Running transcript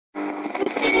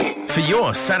For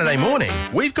your Saturday morning,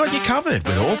 we've got you covered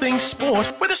with all things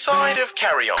sport with a side of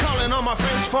carry-on. Calling on my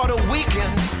friends for the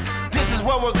weekend. This is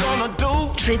what we're gonna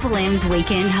do. Triple M's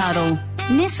Weekend Huddle.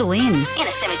 Nestle in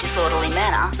a semi-disorderly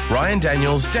manner. Ryan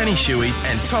Daniels, Danny Shuey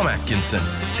and Tom Atkinson.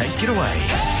 Take it away.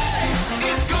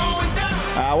 It's going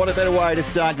down. What a better way to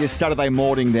start your Saturday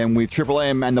morning than with Triple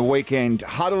M and the Weekend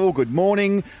Huddle. Good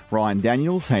morning. Ryan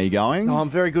Daniels, how you going? Oh, I'm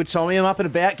very good, Tommy. I'm up and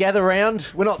about. Gather round.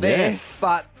 We're not there, Yes.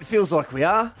 but it feels like we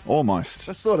are. Almost.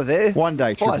 We're sort of there. One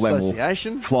day By Triple M will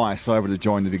association. fly us over to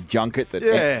join the big junket that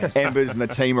Yeah. Embers and the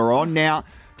team are on. Now,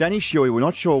 Danny Shuey, we're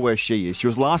not sure where she is. She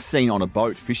was last seen on a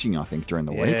boat fishing, I think, during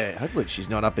the week. Yeah, hopefully she's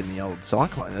not up in the old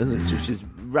cyclone, is it? She's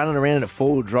running around in a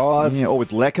four-wheel drive. Yeah, or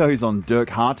with Lecco, who's on Dirk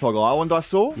Hartog Island, I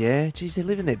saw. Yeah, geez, they're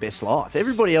living their best life.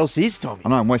 Everybody else is, Tommy. I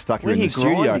know, and we're stuck here We're in the here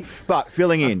studio. grinding. But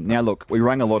filling in. Now, look, we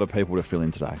rang a lot of people to fill in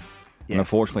today. And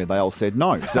unfortunately, they all said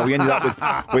no. So we ended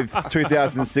up with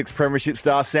 2006 Premiership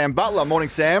star Sam Butler. Morning,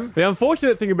 Sam. The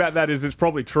unfortunate thing about that is it's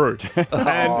probably true.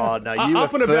 Oh, no, you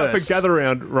up were and about first. for Gather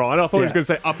Round, Ryan. I thought he was going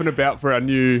to say up and about for our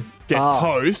new guest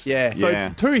host. yeah. So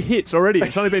Yeah. 2 hits already.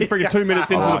 It's only been freaking 2 minutes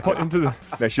into the.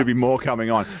 There should be more coming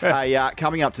on.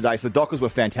 Coming up today, so the Dockers were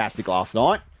fantastic last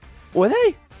night. Were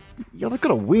they? Yeah, they've got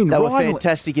to win. They were Ryan,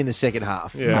 fantastic in the second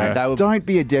half. Yeah. They were. Don't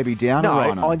be a Debbie Downer, No,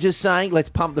 Ryan. I'm just saying, let's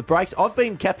pump the brakes. I've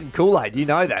been Captain Kool-Aid, you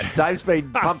know that. Dave's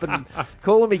been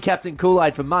calling me Captain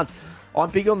Kool-Aid for months.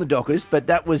 I'm big on the Dockers, but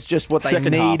that was just what they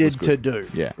Second half was needed to good. do.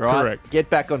 Yeah. right? Correct.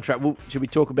 Get back on track. Should we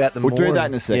talk about them We'll more? do that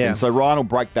in a second. Yeah. So Ryan will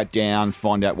break that down,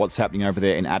 find out what's happening over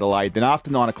there in Adelaide. Then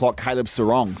after 9 o'clock, Caleb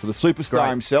Serong. So the superstar Great.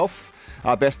 himself,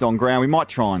 best on ground. We might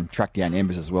try and track down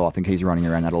Embers as well. I think he's running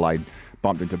around Adelaide.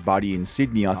 Bumped into Buddy in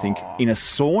Sydney, I think, in a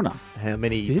sauna. How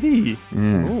many? Did he?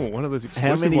 Oh, one of those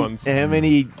exclusive ones. How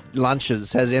many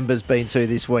lunches has Embers been to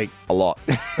this week? A lot.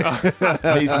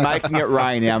 He's making it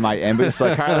rain now, mate, Embers.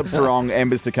 So Caleb Serong,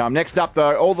 Embers to come. Next up,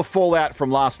 though, all the fallout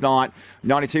from last night.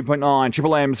 92.9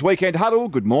 Triple M's Weekend Huddle.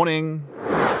 Good morning.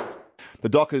 The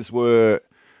Dockers were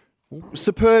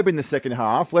superb in the second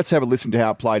half. Let's have a listen to how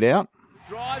it played out.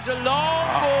 Drives a long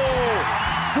ball.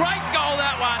 Great goal,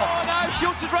 that one. Oh, no.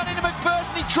 Schultz has run into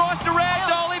McPherson. He tries to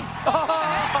ragdoll him.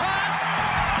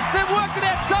 They've worked it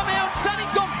out somehow, and Sonny's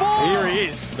gone forward. Here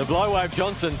he is, the blowwave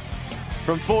Johnson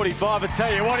from 45. I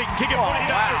tell you what, he can kick it.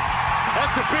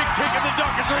 That's a big kick, and the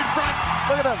Dockers are in front.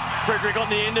 Look at them. Frederick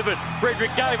on the end of it.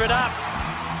 Frederick gave it up.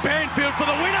 Banfield for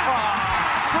the winner.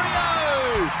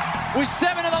 Freo with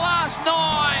 7 of the last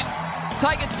 9.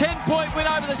 Take a 10-point win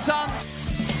over the Suns.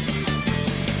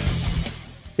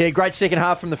 Yeah, great second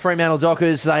half from the Fremantle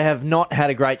Dockers. They have not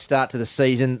had a great start to the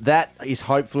season. That is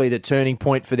hopefully the turning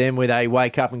point for them where they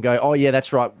wake up and go, oh, yeah,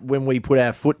 that's right. When we put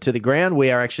our foot to the ground, we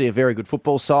are actually a very good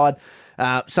football side.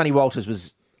 Sonny Walters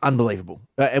was unbelievable.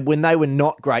 When they were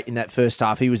not great in that first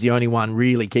half, he was the only one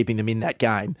really keeping them in that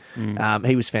game.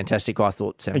 He was fantastic, I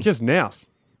thought. Sam. And just nous.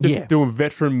 Just doing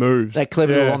veteran moves. That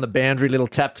clever little on the boundary, little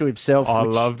tap to himself. I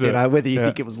which, loved it. You know, whether you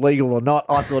think it was legal or not,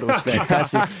 I thought it was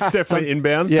fantastic. Definitely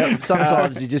inbounds. Yeah,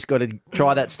 sometimes you just got to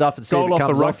try that stuff and see Goal if it off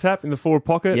comes the ruck off. tap in the forward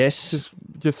pocket. Yes.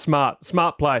 Just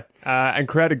smart play. And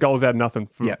created goals out of nothing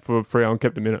for Freo and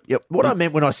kept them in it. Yep. What I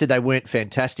meant when I said they weren't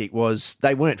fantastic was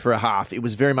they weren't for a half. It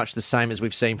was very much the same as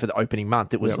we've seen for the opening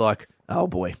month. It was like, oh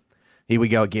boy, here we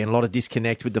go again. A lot of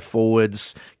disconnect with the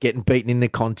forwards, getting beaten in the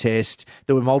contest.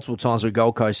 There were multiple times where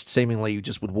Gold Coast seemingly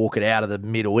just would walk it out of the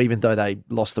middle, even though they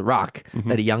lost the ruck. They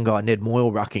had a young guy, Ned Moyle,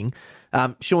 rucking.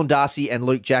 Sean Darcy and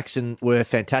Luke Jackson were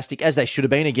fantastic, as they should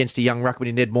have been against a young ruckman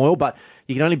in Ned Moyle, but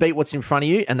you can only beat what's in front of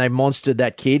you, and they monstered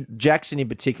that kid. Jackson in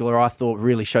particular, I thought,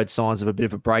 really showed signs of a bit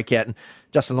of a breakout, and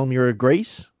Justin Longmuir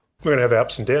agrees. We're going to have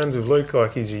ups and downs with Luke.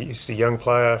 Like he's a young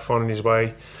player finding his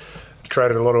way,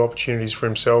 created a lot of opportunities for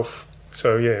himself.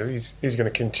 So yeah, he's going to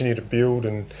continue to build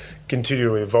and continue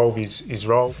to evolve his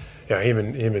role. Yeah, him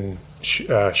and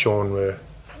Sean were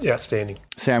outstanding.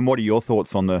 Sam, what are your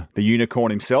thoughts on the unicorn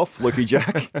himself, Lukey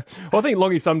Jack? Well, I think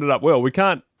Longy summed it up well. We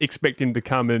can't expect him to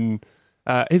come in.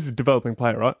 He's a developing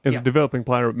player, right? He's a developing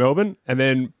player at Melbourne. And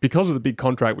then because of the big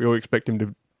contract, we all expect him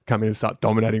to come in and start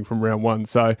dominating from round one.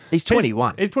 So He's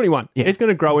 21. He's 21. Yeah. He's going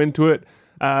to grow into it.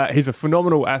 He's a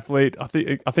phenomenal athlete. I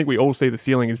think we all see the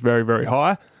ceiling is very, very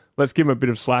high. Let's give him a bit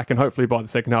of slack, and hopefully by the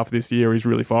second half of this year, he's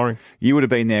really firing. You would have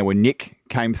been there when Nick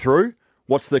came through.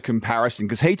 What's the comparison?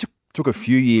 Because he took a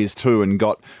few years too and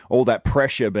got all that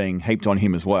pressure being heaped on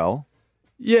him as well.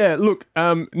 Yeah, look,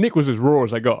 Nick was as raw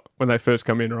as they got when they first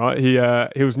come in, right?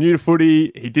 He was new to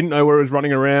footy. He didn't know where he was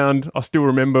running around. I still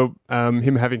remember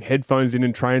him having headphones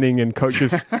in training and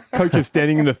coaches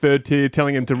standing in the third tier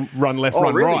telling him to run left,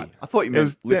 run really? right. I thought you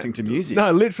meant listening to music.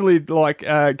 No, literally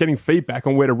getting feedback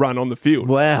on where to run on the field.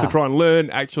 Wow. To try and learn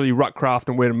actually ruck craft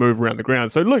and where to move around the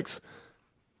ground. So Luke's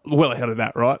well ahead of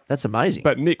that, right? That's amazing.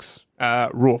 But Nick's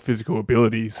raw physical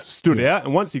abilities stood out,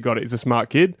 and once he got it, he's a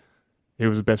smart kid. He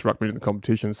was the best ruckman in the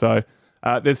competition. So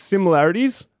there's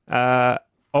similarities.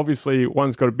 Obviously,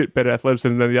 one's got a bit better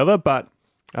athleticism than the other, but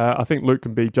I think Luke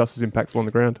can be just as impactful on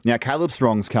the ground. Now, Caleb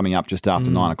Serong's coming up just after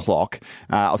 9 o'clock.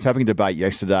 I was having a debate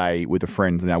yesterday with the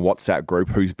friends in our WhatsApp group,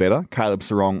 who's better, Caleb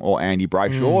Serong or Andy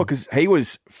Brayshaw, because he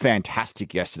was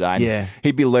fantastic yesterday. And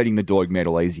he'd be leading the Doig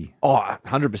medal easy. Oh,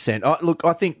 100%. Look,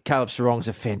 I think Caleb Serong's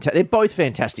a fantastic... They're both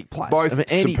fantastic players. Both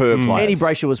superb players. Andy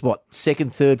Brayshaw was,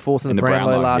 second, third, fourth in the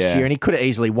Brownlow last year, and he could have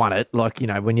easily won it.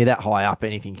 When you're that high up,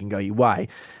 anything can go your way.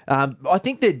 I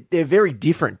think they're very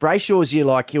different. Brayshaw's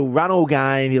he'll run all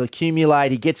game, he'll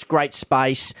accumulate, he gets great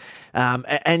space,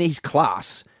 and he's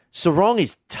class. Serong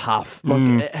is tough.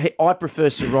 I prefer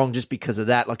Serong just because of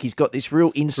that. He's got this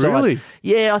real insight. Really?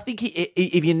 Yeah, I think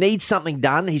if you need something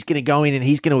done, he's going to go in and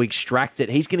he's going to extract it.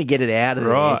 He's going to get it out of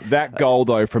there. That goal,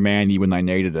 though, from Andy when they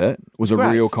needed it was a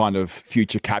real kind of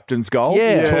future captain's goal.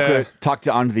 Yeah. Took it, tucked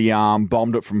it under the arm,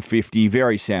 bombed it from 50.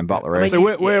 Very Sam Butler-esque.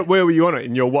 So where were you on it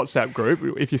in your WhatsApp group?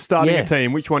 If you're starting a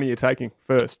team, which one are you taking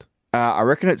first? I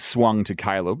reckon it swung to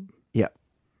Caleb. Yeah.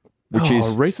 Which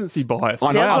is recency bias.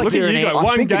 Sounds like look you're at you an go.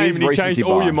 One game and you changed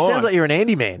all your mind. Sounds like you're an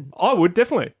Andy man. I would,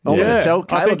 definitely. I'm going to tell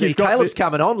I think Caleb. he's got Caleb's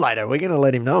coming on later. We're going to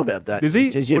let him know about that. Is he?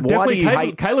 Why Definitely do you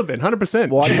hate Caleb then, 100%.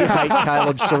 Why do you hate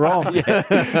Caleb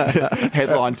Serong?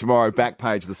 headline tomorrow, back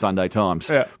page of the Sunday Times.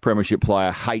 Yeah. Premiership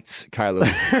player hates Caleb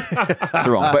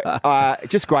Serong. But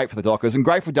just great for the Dockers and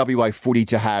great for WA footy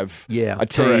to have a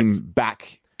team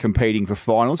back competing for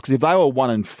finals, because if they were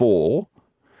 1-4,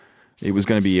 it was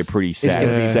going to be a pretty sad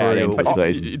end for the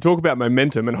season. You talk about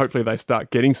momentum, and hopefully they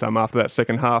start getting some after that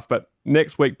second half. But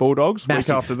next week, Bulldogs.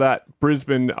 Massive. Week after that,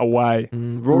 Brisbane away.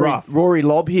 Rory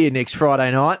Lobb here next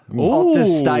Friday night.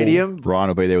 Optus Stadium. Ryan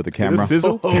will be there with the camera.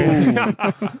 Sizzle.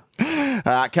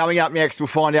 Coming up next, we'll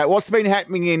find out what's been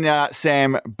happening in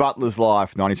Sam Butler's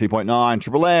life. 92.9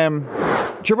 Triple M.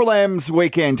 Triple M's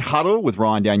Weekend Huddle with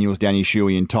Ryan Daniels, Danny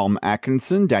Shuey and Tom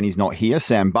Atkinson. Danny's not here.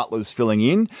 Sam Butler's filling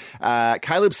in.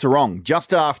 Caleb Serong,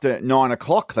 just after 9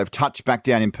 o'clock. They've touched back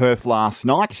down in Perth last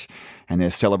night and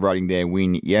they're celebrating their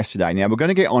win yesterday. Now, we're going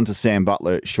to get on to Sam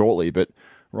Butler shortly, but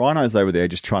Rhino's over there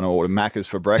just trying to order Macca's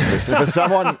for breakfast. And for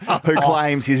someone who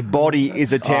claims his body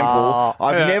is a temple,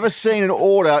 I've never seen an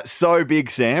order so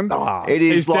big, Sam. It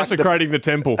is He's like desecrating the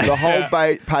temple. the whole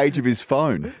page of his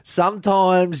phone.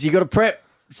 Sometimes you got to prep.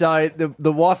 So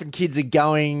the wife and kids are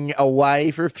going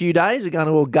away for a few days. They're going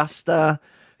to Augusta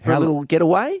for a little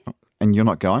getaway. And you're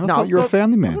not going? I thought you were a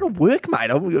family man. I've got to work,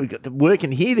 mate. I'm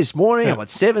working here this morning. I'm at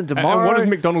 7 tomorrow. And what is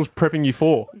McDonald's prepping you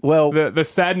for? Well, the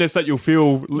sadness that you'll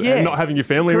feel not having your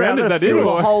family around. Is that it? Feel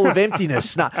a hole of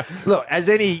emptiness. No, look, as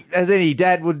any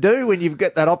dad would do when you've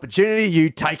got that opportunity, you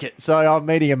take it. So I'm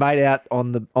meeting a mate out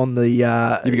on the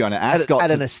You'll be going to Ascot at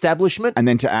an establishment, and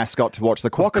then to Ascot to watch the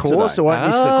Quokkas. Of course, today. I won't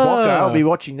miss the Quokka. I'll be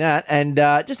watching that, and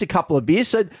just a couple of beers.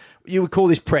 So you would call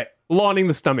this prep. Lining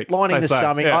the stomach.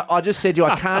 Yeah. I just said to you,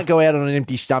 I can't go out on an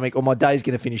empty stomach or my day's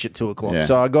going to finish at 2 o'clock. Yeah.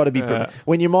 So I got to be prepared.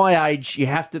 When you're my age, you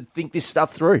have to think this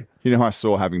stuff through. You know who I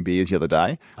saw having beers the other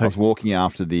day? I was walking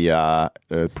after the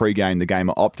pre-game, the game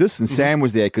at Optus, and Sam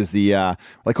was there because they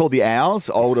called the Owls,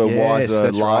 older, wiser,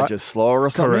 larger, slower or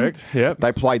something. Correct, yep.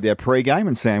 They played their pre-game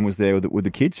and Sam was there with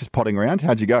the kids just potting around.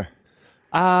 How'd you go?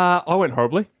 I went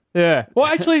horribly. Yeah. Well,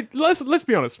 actually, let's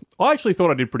be honest. I actually thought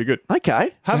I did pretty good.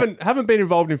 Okay. Haven't been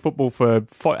involved in football for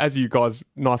as you guys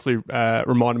nicely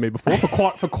reminded me before,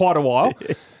 for quite a while.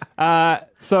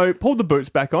 So pulled the boots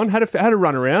back on, had a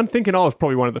run around, thinking I was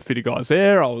probably one of the fitter guys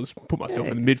there. I was put myself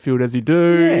in the midfield as you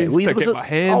do, to get my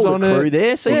hands on crew it.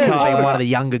 there, so you could have been one of the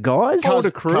younger guys.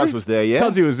 Older crew. Cuz was there, yeah.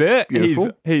 Cuz he was there.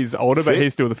 Beautiful. He's older, but Fit.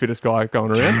 he's still the fittest guy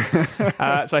going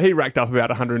around. So he racked up about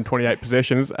 128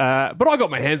 possessions. But I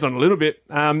got my hands on a little bit.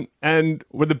 And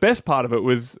the best part of it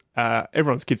was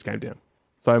everyone's kids came down.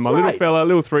 So my little fella,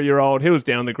 little 3-year-old, he was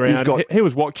down the ground. He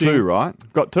was watching. 2, right?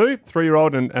 Got 2,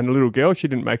 3-year-old and a little girl. She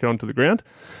didn't make it onto the ground.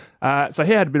 So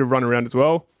he had a bit of run around as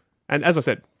well. And as I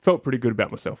said, felt pretty good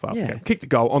about myself after the game. Kicked a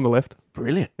goal on the left.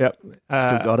 Brilliant. Yep.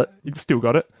 Still got it. Still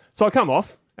got it. So I come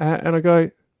off and I go,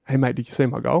 "Hey, mate, did you see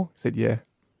my goal?" He said, "Yeah."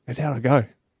 I said, "How'd I go?"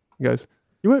 He goes,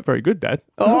 "You weren't very good, Dad."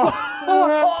 Oh.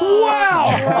 Wow.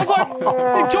 I was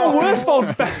like, John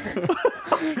Worsfold's back.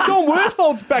 John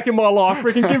Worsfold's back in my life.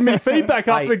 Freaking giving me feedback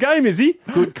after the game, is he?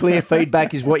 Good, clear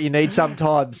feedback is what you need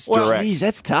sometimes. Direct. Jeez,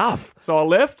 that's tough. So I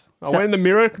left. I went in the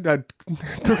mirror,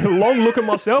 took a long look at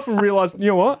myself and realised, you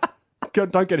know what?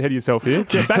 Don't get ahead of yourself here.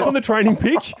 Get back on the training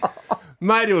pitch.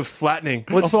 Mate, it was flattening.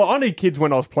 I thought, I need kids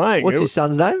when I was playing. What's his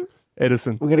son's name?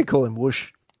 Edison. We're going to call him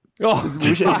Whoosh. Oh,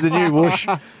 Whoosh is the new Whoosh.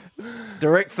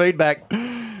 Direct feedback.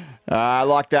 I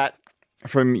like that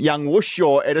from young Whoosh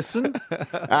or Edison.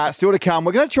 Still to come,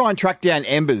 we're going to try and track down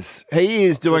Embers. He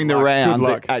is doing the rounds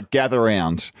at Gather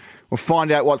Round. We'll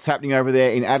find out what's happening over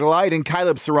there in Adelaide. And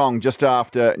Caleb Serong just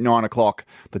after 9 o'clock,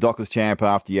 the Dockers champ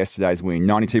after yesterday's win.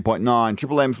 92.9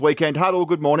 Triple M's Weekend Huddle.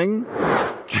 Good morning.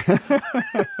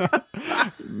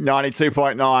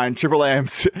 92.9 Triple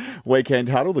M's Weekend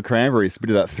Huddle. The Cranberries. A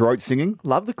bit of that throat singing.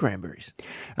 Love the Cranberries.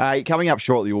 Coming up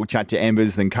shortly, we'll chat to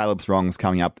Embers. Then Caleb Serong's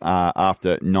coming up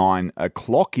after 9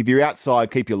 o'clock. If you're outside,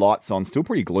 keep your lights on. Still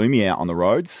pretty gloomy out on the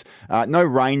roads. No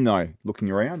rain, though, looking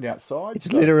around outside.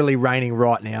 It's literally raining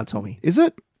right now, Tommy. Is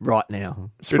it? Right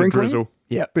now. bit of drizzle.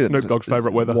 Yeah. Snoop Dogg's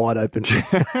favourite weather. Wide open.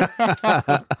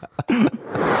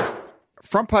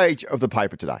 Front page of the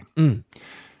paper today.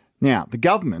 Now, the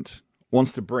government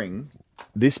wants to bring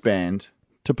this band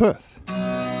to Perth.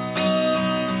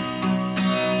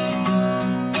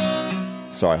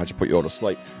 Sorry, I just put you all to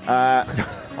sleep. We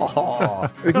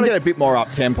can get a bit more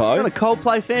up-tempo. Not a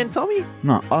Coldplay fan, Tommy?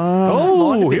 No.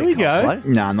 Here we go.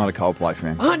 No, I'm not a Coldplay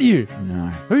fan. Aren't you? No.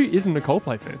 Who isn't a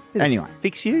Coldplay fan? Anyway.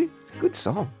 Fix You? It's a good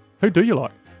song. Who do you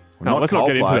like? No, let's not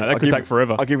get into that. That could take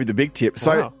forever. I'll give you the big tip.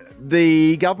 So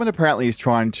the government apparently is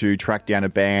trying to track down a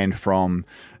band from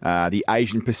the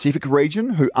Asian Pacific region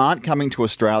who aren't coming to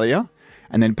Australia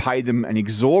and then pay them an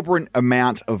exorbitant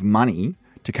amount of money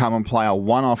to come and play a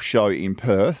one-off show in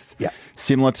Perth,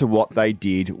 similar to what they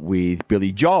did with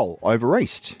Billy Joel over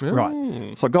East.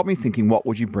 Right. So it got me thinking, what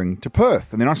would you bring to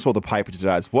Perth? And then I saw the paper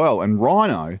today as well, and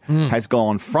Rhino has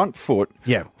gone front foot,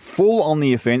 full on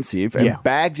the offensive, and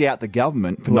bagged out the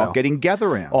government for not getting Gather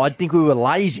Round. Oh, I think we were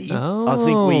lazy. I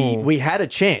think we had a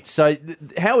chance. So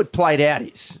how it played out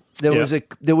is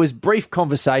there was brief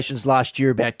conversations last year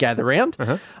about Gather Round.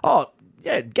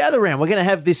 Gather round. We're going to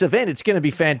have this event. It's going to be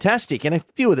fantastic. And a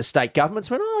few of the state governments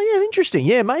went, interesting.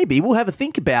 Yeah, maybe. We'll have a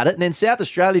think about it. And then South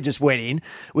Australia just went in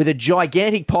with a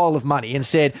gigantic pile of money and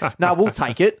said, no, we'll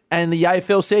take it. And the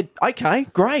AFL said, okay,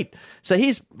 great. So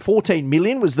here's 14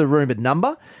 million was the rumoured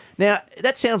number. Now,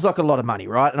 that sounds like a lot of money,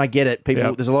 right? And I get it.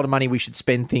 There's a lot of money we should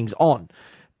spend things on.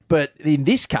 But in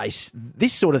this case,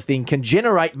 this sort of thing can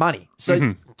generate money.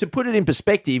 So to put it in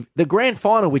perspective, the grand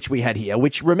final which we had here,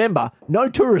 which, remember, no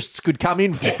tourists could come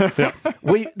in for,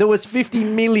 there was 50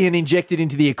 million injected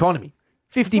into the economy.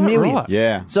 50 million. Right?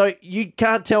 Yeah. So you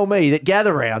can't tell me that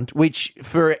Gather Round, which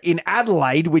in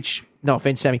Adelaide, which, no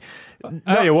offence, Sammy.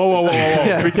 Hey, whoa.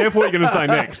 Be careful what you're going to say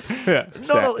next.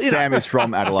 Sam is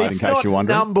from Adelaide, in case you're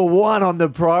wondering. Number one on the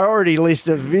priority list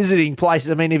of visiting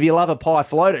places. I mean, if you love a pie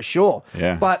floater, sure.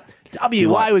 Yeah. But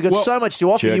WA, we've got so much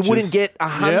to offer. Churches. You wouldn't get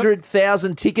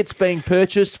 100,000 tickets being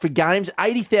purchased for games.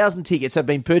 80,000 tickets have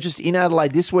been purchased in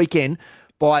Adelaide this weekend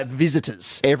by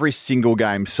visitors. Every single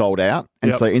game sold out.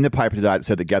 And so in the paper today, it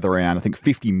said that Gather Round, I think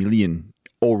 50 million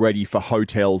already for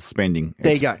hotels spending.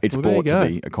 There you go. It's brought to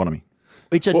the economy.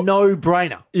 It's a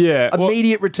no-brainer. Yeah.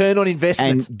 Immediate return on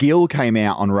investment. And Gill came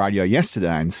out on radio yesterday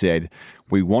and said,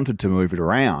 we wanted to move it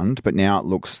around, but now it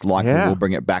looks like we'll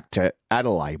bring it back to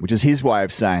Adelaide, which is his way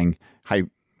of saying, hey,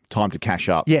 time to cash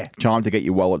up. Yeah. Time to get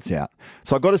your wallets out.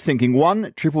 So I got us thinking,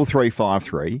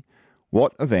 1-333-53,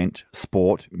 what event,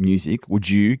 sport, music would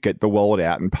you get the wallet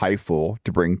out and pay for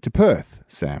to bring to Perth,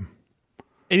 Sam?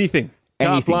 Anything.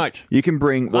 Anything. Blanche. You can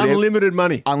bring whatever. Unlimited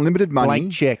money.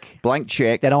 Blank check. Blank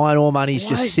check. That iron ore money's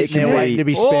just sitting there waiting to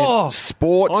be spent.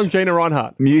 Sport. I'm Gina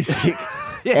Reinhardt. Music.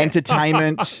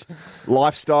 Entertainment.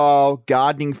 Lifestyle.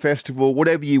 Gardening festival.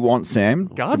 Whatever you want, Sam.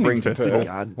 Gardening festival.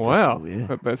 Wow.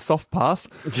 A soft pass.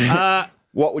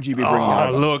 What would you be bringing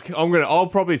over? Look, I'll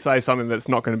probably say something that's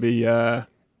not going to be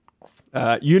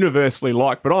universally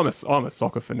liked, but I'm a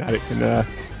soccer fanatic, and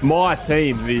my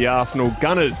team, the Arsenal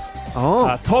Gunners,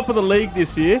 top of the league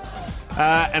this year,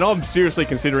 and I'm seriously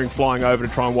considering flying over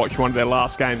to try and watch one of their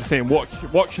last games to see them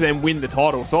watch them win the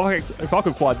title. So if I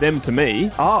could fly them to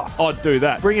me, I'd do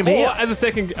that. Bring them here. As a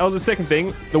second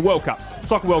thing, the World Cup,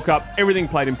 Soccer World Cup, everything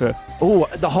played in Perth. Oh,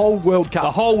 the whole World Cup.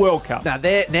 The whole World Cup.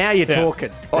 Now you're talking.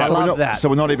 I So we're love not- that. So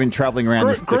we're not even travelling around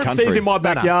the Group country. C's in my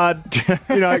backyard.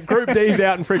 Group D's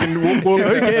out in freaking... Well,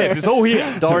 who cares? It's all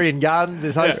here. Dorian Gardens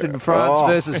is hosting France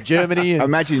versus Germany. And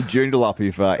Imagine Joondalup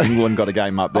if England got a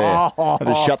game up there. Had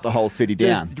to shut the whole city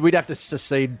down. we'd have to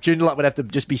secede. Joondalup would have to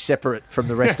just be separate from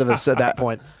the rest of us at that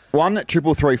point.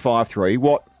 1-333-533.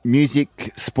 What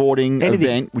music, sporting Anything.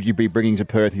 event would you be bringing to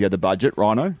Perth if you had the budget,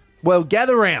 Rhino? Well,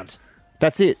 gather round.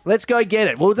 That's it. Let's go get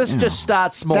it. Well, let's just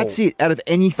start small. That's it. Out of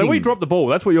anything. So we dropped the ball.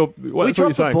 That's what you're We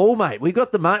dropped the ball, mate. We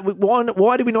got the money.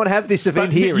 Why do we not have this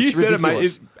event here? You It's said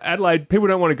ridiculous. it, mate. Adelaide, people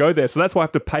don't want to go there, so that's why I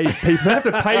have to pay people. I have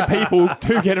to pay people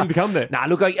to get them to come there. Nah,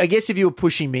 look, I guess if you were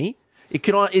pushing me,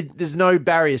 there's no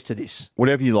barriers to this.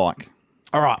 Whatever you like.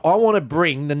 All right, I want to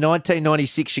bring the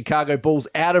 1996 Chicago Bulls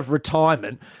out of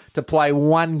retirement to play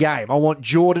one game. I want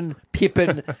Jordan,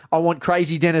 Pippen, I want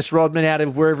crazy Dennis Rodman out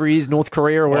of wherever he is, North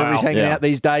Korea or wherever Wow. he's hanging out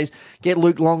these days. Get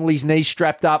Luke Longley's knees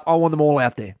strapped up. I want them all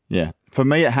out there. Yeah. For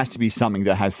me, it has to be something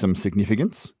that has some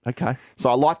significance. Okay. So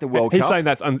I like the World He's Cup. saying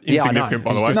that's Yeah, I know. insignificant,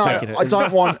 by the He's way. just So- taking it. I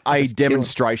don't want a Just kill 'em.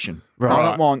 demonstration. Right. I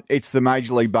don't want it's the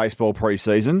Major League Baseball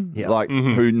preseason, Yeah.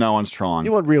 who no one's trying.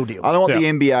 You want real deal. I don't want the Yeah.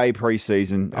 NBA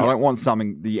preseason. I don't want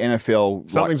the NFL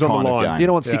Something's on kind the of line. game. You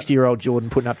don't want 60-year-old Jordan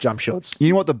putting up jump shots. You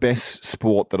know what the best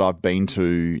sport that I've been to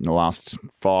in the last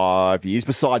 5 years,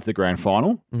 besides the grand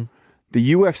final?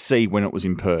 The UFC, when it was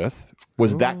in Perth,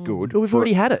 was that good. But we've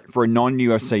already had it. For a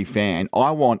non-UFC fan,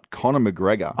 I want Conor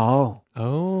McGregor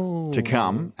Oh. to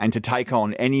come and to take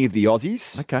on any of the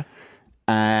Aussies. Okay.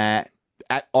 At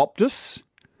Optus,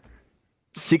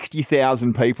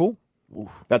 60,000 people.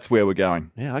 That's where we're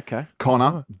going. Yeah, okay.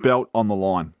 Connor, belt on the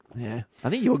line. Yeah. I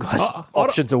think your guys'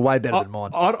 options are way better than mine.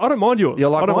 I don't mind yours. You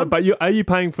like I don't mine? mind, but are you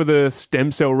paying for the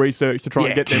stem cell research to try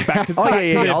and get them back to,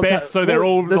 their I'll best so they're well,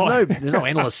 all... There's no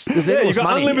endless. There's yeah, endless you've got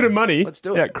money unlimited here. money. Let's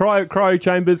do it. Yeah, cryo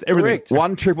chambers, everything. Correct.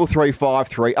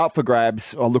 1-333-533 up for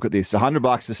grabs. Oh, look at this.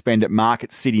 $100 to spend at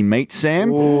Market City Meat, Sam.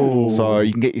 So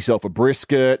you can get yourself a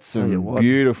brisket, some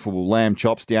beautiful lamb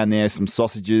chops down there, some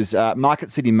sausages. Market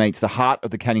City Meat's the heart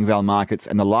of the Canning Vale markets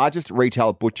and the largest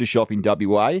retail butcher shop in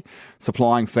WA,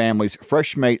 supplying families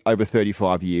fresh meat over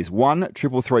 35 years.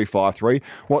 1-333-533.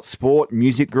 What sport,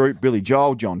 music group, Billy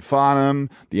Joel, John Farnham,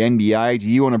 the NBA do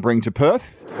you want to bring to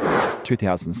Perth?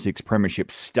 2006 Premiership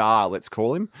star, let's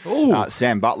call him.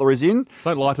 Sam Butler is in.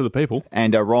 Don't lie to the people.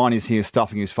 And Ryan is here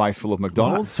stuffing his face full of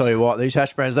McDonald's. Tell you what, these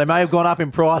hash browns, they may have gone up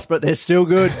in price, but they're still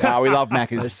good. We love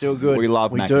Macca's. They're still good. We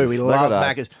love We Macca's. do. We They love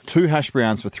got, Macca's. 2 hash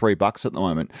browns for $3 at the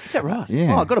moment. Is that right?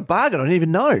 Yeah. Oh, I got a bargain. I didn't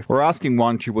even know. We're asking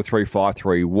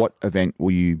 1-333-533, what event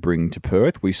will you bring to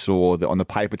Perth? We saw on the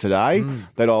paper today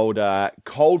that old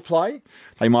Coldplay.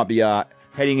 They might be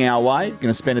heading our way. Going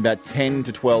to spend about 10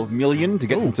 to 12 million to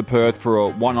get them to Perth for a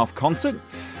one-off concert.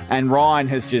 And Ryan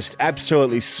has just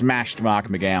absolutely smashed Mark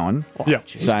McGowan,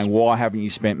 saying, why haven't you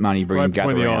spent money bringing Right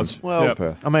between the gather eyes. rounds to Well,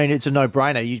 Perth? I mean, it's a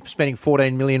no-brainer. You're spending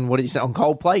 14 million, what did you say, on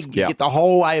Coldplay? You Yeah. get the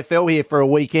whole AFL here for a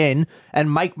weekend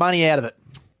and make money out of it.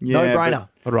 Yeah, No-brainer.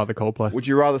 I'd rather Coldplay. Would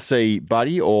you rather see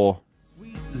Buddy or...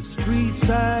 The streets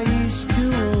I used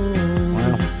to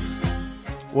own.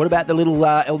 What about the little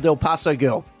El Del Paso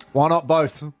girl? Why not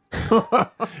both? You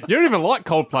don't even like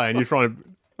Coldplay and you're trying to...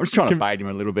 I'm just trying to bait him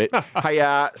a little bit.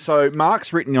 Hey, so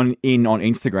Mark's written on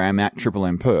Instagram at Triple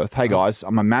M Perth. Hey guys,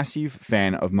 I'm a massive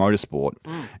fan of motorsport,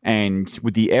 and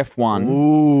with the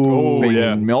F1 being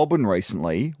in Melbourne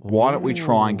recently, why don't we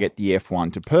try and get the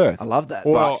F1 to Perth? I love that.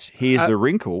 Well, But here's the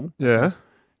wrinkle: Yeah.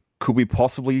 could we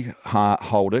possibly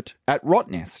hold it at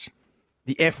Rottnest?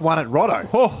 The F1 at Rotto.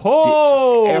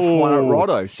 Ho-ho! F1 at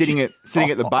Rotto, sitting at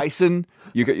the basin.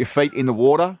 You got your feet in the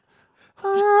water.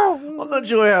 I'm not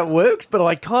sure how it works, but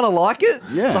I kind of like it.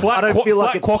 Yeah. I don't feel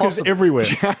like it's Quokkas possible. everywhere.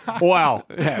 Wow.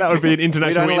 That would be an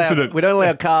international incident. We don't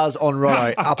allow cars on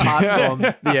Rotto apart from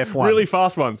the F1. Really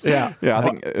fast ones. Yeah. Yeah, I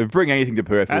think bring anything to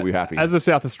Perth, we'll be happy. As a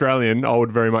South Australian, I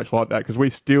would very much like that because we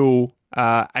still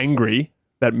are angry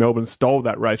that Melbourne stole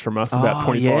that race from us about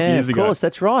 25 years ago. Of course,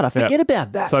 that's right. I forget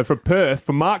about that. So for Perth,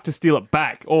 for Mark to steal it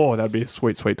back, that'd be a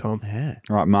sweet, sweet time.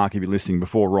 All right, Mark, if you're listening,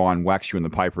 before Ryan whacks you in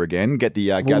the paper again, get the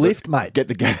gather, lift, mate. Get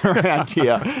the gather around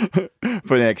here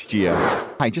for next year.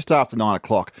 Hey, just after 9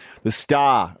 o'clock, the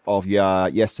star of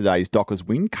yesterday's Dockers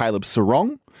win, Caleb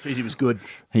Serong. Jeez, he was good.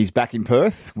 He's back in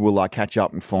Perth. We'll catch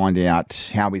up and find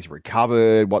out how he's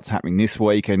recovered, what's happening this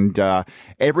week, and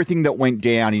everything that went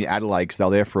down in Adelaide, because they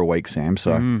were there for a week, Sam.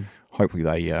 So hopefully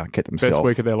they get themselves... Best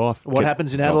week of their life. What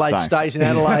happens in Adelaide safe. stays in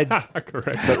Adelaide.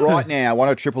 Correct. But right now, one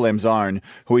of Triple M's own,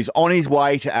 who is on his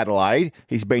way to Adelaide,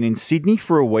 he's been in Sydney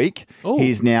for a week.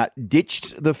 He's now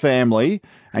ditched the family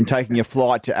and taking a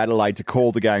flight to Adelaide to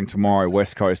call the game tomorrow.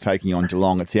 West Coast taking on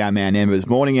Geelong. It's our man Embers.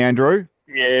 Morning, Andrew.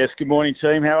 Yes, good morning,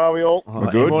 team. How are we all? We're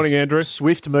good. Good morning, Andrew.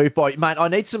 Swift move by mate. I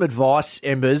need some advice,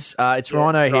 Embers. It's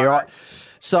Rhino here.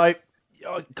 So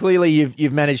clearly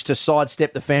you've managed to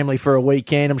sidestep the family for a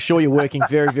weekend. I'm sure you're working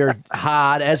very, very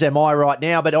hard, as am I right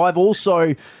now. But I've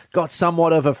also got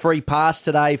somewhat of a free pass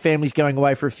today. Family's going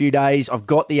away for a few days. I've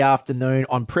got the afternoon.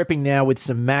 I'm prepping now with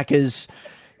some Maccas.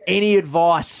 Any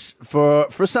advice for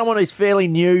someone who's fairly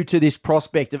new to this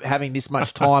prospect of having this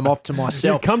much time off to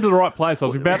myself? You've come to the right place. I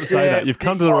was about to say that. You've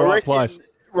come to the right place.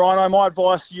 Rhino, my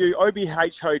advice to you,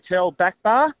 OBH Hotel back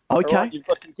bar. Okay. Right, you've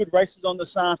got some good races on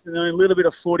this afternoon, a little bit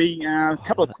of footy, a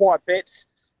couple of quiet bets,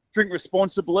 drink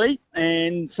responsibly,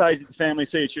 and say to the family,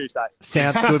 see you Tuesday.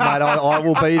 Sounds good, mate. I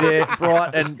will be there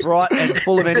bright and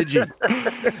full of energy.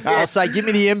 I'll say, give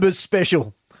me the Embers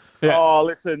special. Yeah. Oh,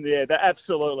 listen,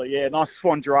 absolutely, nice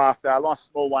swan giraffe, nice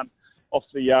small one off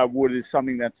the wood is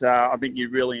something that I think you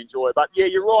really enjoy. But yeah,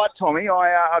 you're right, Tommy.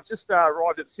 I've just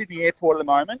arrived at Sydney Airport at the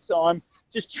moment, so I'm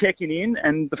just checking in,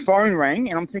 and the phone rang,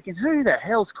 and I'm thinking, who the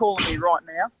hell's calling me right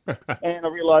now? And I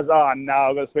realised, oh no,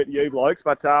 I've got to speak to you blokes.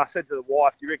 But I said to the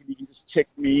wife, do you reckon you can just check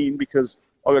me in because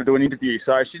I've got to do an interview?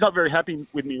 So she's not very happy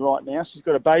with me right now. She's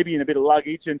got a baby and a bit of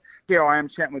luggage, and here I am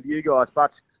chatting with you guys.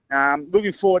 But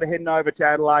looking forward to heading over to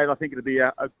Adelaide. I think it'll be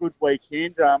a good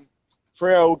weekend.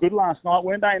 Freo were good last night,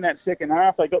 weren't they, in that second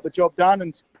half? They got the job done.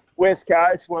 And West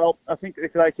Coast, well, I think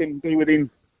if they can be within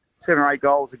 7 or 8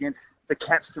 goals against the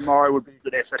Cats tomorrow would be a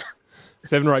good effort.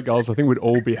 7 or 8 goals, I think we'd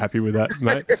all be happy with that,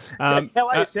 mate. How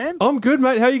are you, Sam? I'm good,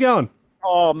 mate. How are you going?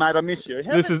 Oh, mate, I miss you.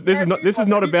 This is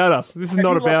not about us. This is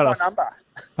not about us. Number?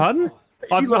 Pardon?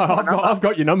 I've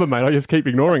got your number, mate. I just keep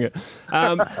ignoring it.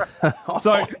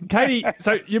 So, Katie,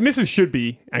 your missus should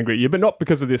be angry at you, but not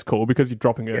because of this call, because you're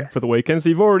dropping her for the weekend. So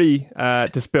you've already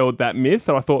dispelled that myth,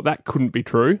 and I thought that couldn't be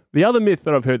true. The other myth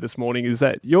that I've heard this morning is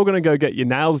that you're going to go get your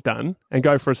nails done and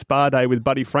go for a spa day with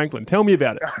Buddy Franklin. Tell me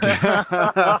about it.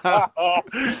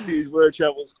 His word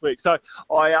travels quick. So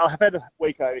I've had a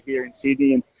week over here in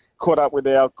Sydney and caught up with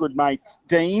our good mate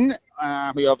Dean,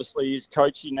 who obviously is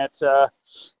coaching at the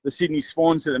Sydney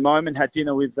Swans at the moment. Had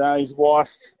dinner with his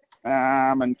wife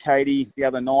and Katie the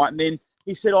other night, and then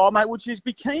he said, "Oh, mate, would you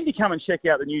be keen to come and check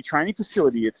out the new training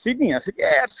facility at Sydney?" And I said,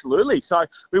 "Yeah, absolutely." So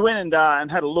we went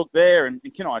and had a look there, and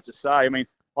can I just say, I mean,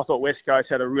 I thought West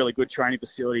Coast had a really good training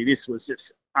facility. This was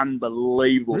just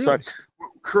unbelievable. Really? So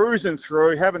cruising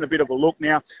through, having a bit of a look.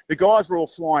 Now the guys were all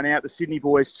flying out, the Sydney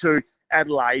boys, to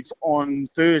Adelaide on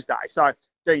Thursday. So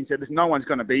Dean said, "There's no one's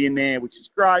going to be in there," which is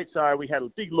great. So we had a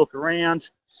big look around,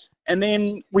 and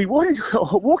then we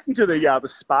walked into the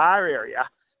spa area,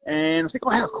 and I think, "Oh,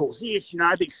 how cool is this? You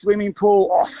know, big swimming pool,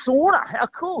 sauna, how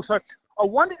cool!" So I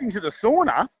wandered into the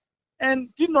sauna,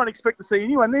 and did not expect to see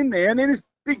anyone in there. And then this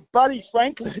big Buddy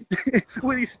Franklin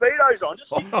with his Speedos on,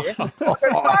 just sitting there.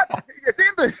 He goes,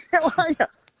 "Embers, how are you?"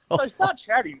 So I start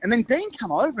chatting, and then Dean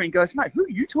come over and goes, "Mate, who are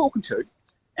you talking to?"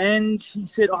 And he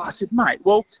said, I said, "Mate,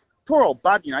 well, poor old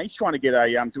Bud, you know, he's trying to get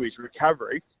do his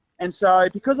recovery." And so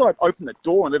because I'd opened the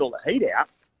door and let all the heat out,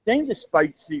 Dan just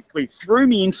basically threw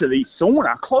me into the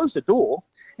sauna, closed the door,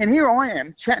 and here I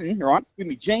am chatting, right, with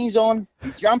my jeans on, my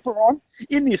jumper on,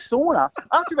 in this sauna.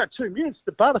 After about 2 minutes,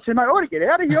 the Bud, I said, "Mate, I ought to get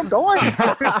out of here, I'm dying."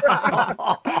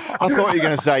 I thought you were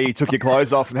going to say you took your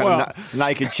clothes off and had a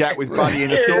naked chat with Buddy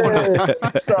in the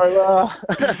sauna. So,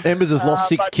 Embers has lost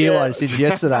 6 kilos since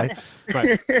yesterday.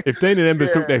 Mate, if Dean and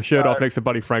Embers took their shirt off next to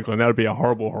Buddy Franklin, that would be a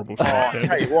horrible, horrible sight. I'll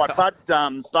tell you what,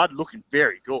 Bud looking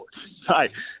very good. Hey,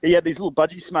 he had these little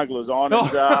budgie smugglers on, and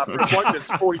for a bloke that's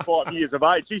 45 years of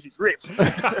age, geez, he's ripped.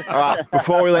 All right,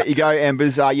 before we let you go,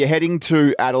 Embers, you're heading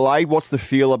to Adelaide. What's the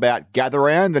feel about gather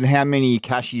round, and how many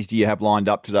cashies do you have lined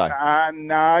up today?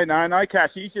 No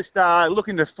cash. He's just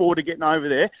looking forward to getting over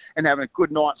there and having a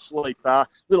good night's sleep.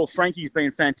 Little Frankie's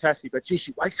been fantastic, but geez,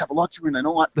 she wakes up a lot during the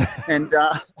night, and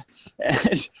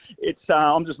it's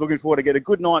I'm just looking forward to get a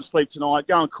good night's sleep tonight,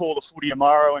 go and call the footy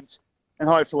tomorrow, and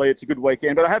hopefully it's a good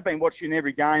weekend. But I have been watching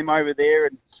every game over there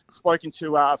and spoken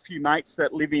to a few mates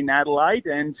that live in Adelaide,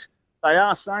 and they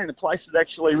are saying the place is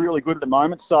actually really good at the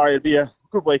moment, so it'll be a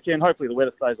good weekend. Hopefully the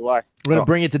weather stays away. We're going to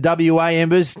bring it to WA,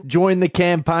 Embers. Join the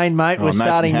campaign, mate. We're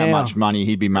starting how now. Much money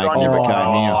he'd be making if it came here.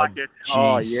 I like it.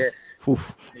 Oh, yes.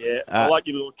 Oof. Yeah, I like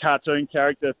your little cartoon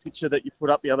character picture that you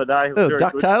put up the other day.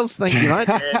 DuckTales, thank you, mate.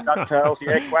 Yeah, DuckTales,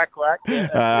 yeah, quack, quack.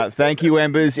 Yeah, thank you,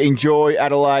 Embers. Enjoy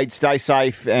Adelaide, stay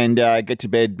safe, and get to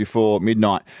bed before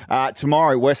midnight.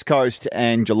 Tomorrow, West Coast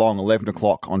and Geelong, 11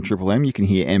 o'clock on Triple M. You can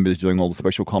hear Embers doing all the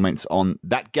special comments on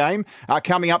that game.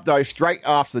 Coming up, though, straight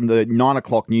after the 9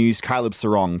 o'clock news, Caleb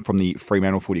Serong from the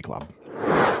Fremantle Footy Club.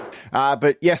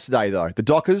 But yesterday, though, the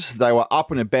Dockers, they were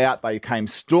up and about. They came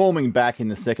storming back in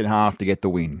the second half to get the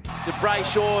win. To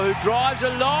Brayshaw, who drives a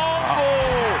long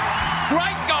ball.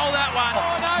 Great goal, that one.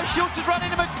 Oh, no, Schultz has run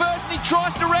into McPherson. He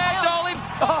tries to ragdoll him.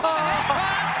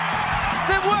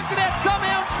 They've worked it out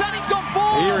somehow, and Sonny's got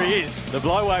ball. Here he is, the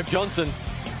Blowwave Johnson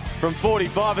from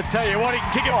 45. I tell you what, he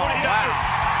can kick it.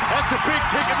 That's a big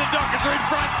kick, and the Dockers are in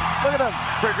front. Look at him.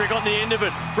 Frederick on the end of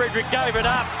it. Frederick gave it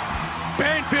up.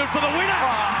 Banfield for the winner.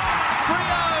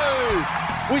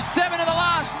 Freo with 7 of the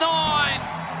last 9.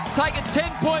 Take a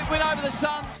 10-point win over the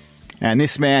Suns. And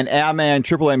this man, our man,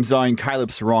 Triple M Zone, Caleb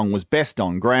Serong, was best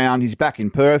on ground. He's back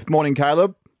in Perth. Morning,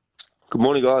 Caleb. Good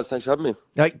morning, guys. Thanks for having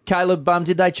me. Caleb,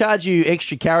 did they charge you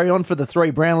extra carry-on for the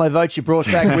 3 Brownlow votes you brought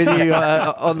back with you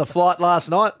on the flight last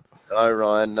night? No,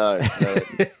 Ryan, no.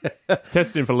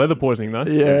 Testing for leather poisoning, though.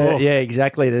 Yeah,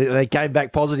 exactly. They came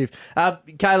back positive.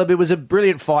 Caleb, it was a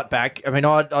brilliant fight back. I mean,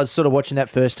 I was sort of watching that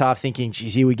first half thinking,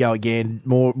 geez, here we go again.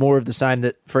 More of the same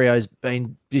that Freo's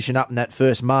been dishing up in that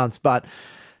first month. But,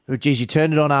 geez, you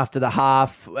turned it on after the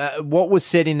half. What was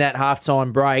said in that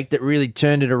halftime break that really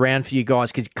turned it around for you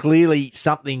guys? Because clearly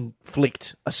something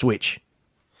flicked a switch.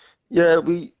 Yeah,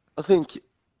 I think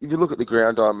if you look at the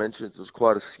ground dimensions, it was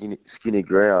quite a skinny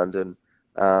ground. And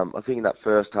I think in that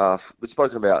first half, we've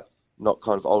spoken about not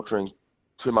kind of altering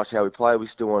too much how we play. We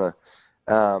still want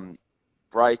to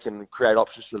break and create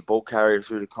options for the ball carrier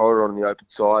through the corridor on the open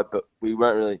side, but we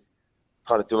weren't really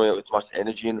kind of doing it with much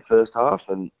energy in the first half,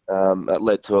 and that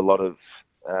led to a lot of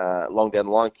long down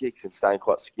the line kicks and staying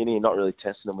quite skinny and not really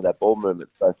testing them with that ball movement.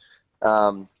 So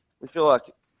we feel like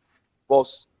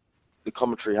whilst the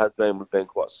commentary we've been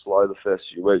quite slow the first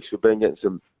few weeks, we've been getting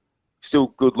some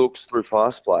still good looks through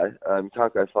fast play. You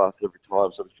can't go fast every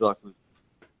time, so we feel like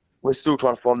we're still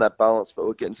trying to find that balance, but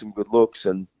we're getting some good looks.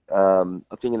 And I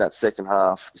think in that second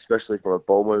half, especially from a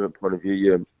ball movement point of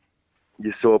view,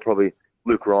 you saw probably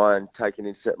Luke Ryan taking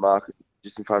in set mark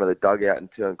just in front of the dugout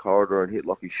and turn corridor and hit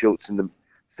Lockie Schultz in the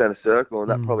centre circle, and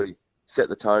that probably set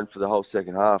the tone for the whole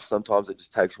second half. Sometimes it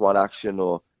just takes one action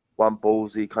or one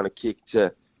ballsy kind of kick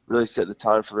to really set the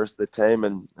tone for the rest of the team,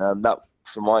 and that,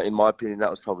 in my opinion, that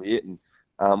was probably it. And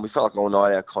we felt like all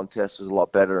night our contest was a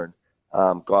lot better,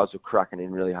 and guys were cracking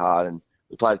in really hard, and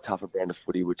we played a tougher brand of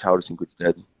footy, which held us in good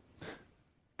stead.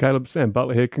 Caleb, Sam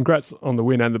Butler here. Congrats on the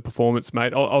win and the performance,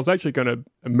 mate. I was actually going to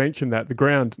mention that the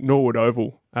ground, Norwood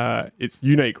Oval, it's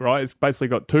unique, right? It's basically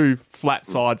got 2 flat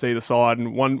sides either side,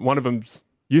 and one of them's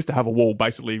used to have a wall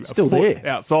basically still a foot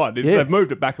there outside. They've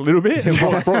moved it back a little bit and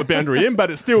brought the boundary in, but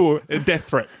it's still a death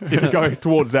threat if you go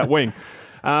towards that wing.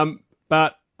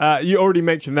 But you already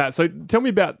mentioned that. So tell me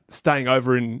about staying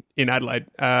over in Adelaide.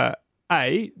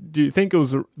 A, do you think it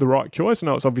was the right choice? I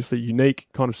know it's obviously a unique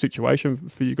kind of situation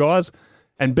for you guys.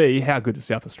 And B, how good is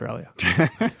South Australia?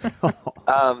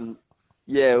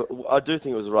 Yeah, I do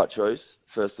think it was the right choice,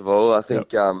 first of all. I think,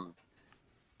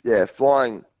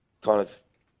 flying kind of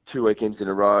 2 weekends in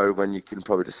a row when you can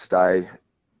probably just stay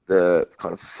the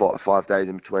kind of 5 days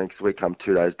in between, because we come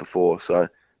 2 days before. So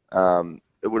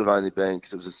it would have only been,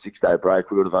 because it was a 6-day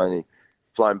break, we would have only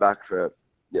flown back for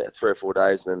 3 or 4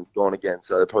 days and then gone again.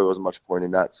 So there probably wasn't much point in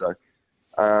that. So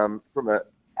from an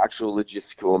actual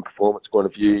logistical and performance point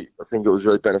of view, I think it was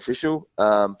really beneficial,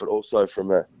 but also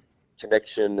from a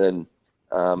connection and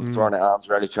throwing our arms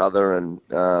around each other and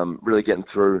really getting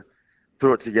through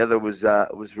it together was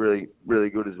really, really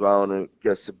good as well, and I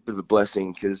guess a bit of a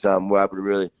blessing, because we're able to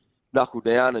really knuckle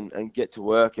down and get to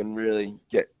work and really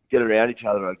get around each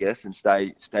other, I guess, and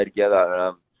stay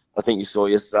together. I think you saw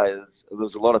yesterday there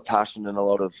was a lot of passion and a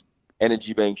lot of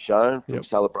energy being shown, from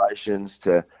celebrations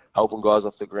to helping guys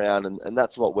off the ground, and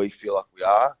that's what we feel like we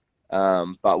are.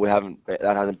 But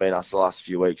that hasn't been us the last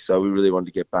few weeks, so we really wanted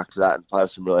to get back to that and play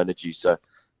with some real energy. So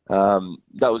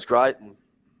that was great.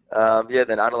 And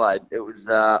then Adelaide, it was.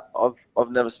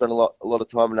 I've never spent a lot of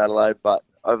time in Adelaide, but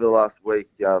over the last week,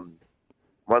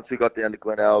 once we got down to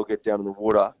Glenelg, get down in the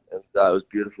water, it was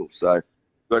beautiful. So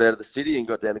got out of the city and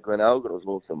got down to Glenelg, and it was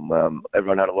awesome.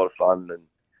 Everyone had a lot of fun, and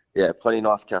plenty of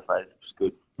nice cafes. It was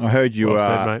good. I heard you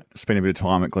spent a bit of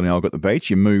time at Glenelg at the beach.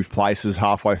 You moved places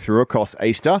halfway through across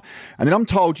Easter, and then I'm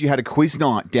told you had a quiz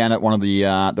night down at one of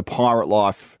the Pirate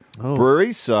Life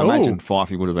breweries. So I imagine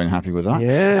Fifey would have been happy with that.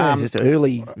 Yeah, just an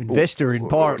early investor in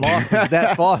Pirate Life. Was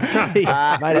that Fife? Made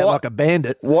out like a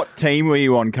bandit. What team were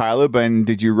you on, Caleb? And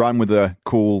did you run with a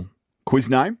cool quiz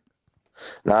name?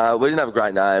 No, we didn't have a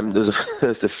great name.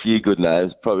 There's a few good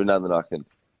names. Probably none that I can.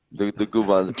 The good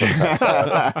ones.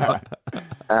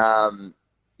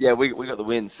 We got the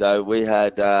win. So we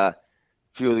had a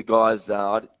few of the guys.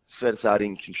 Fair to say I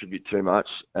didn't contribute too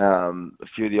much. A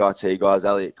few of the IT guys,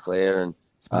 Elliot Clare and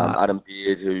Adam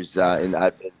Beard, who's in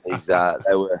admin.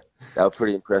 They were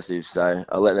pretty impressive, so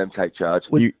I'll let them take charge.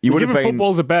 You would have been...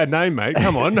 football's a bad name, mate.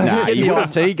 Come on. Nah,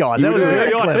 the IT guys. That was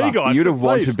very clever. You'd have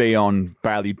wanted to be on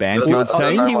Bailey Banfield's team.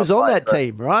 I think he was on that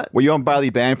team, right? Were you on Bailey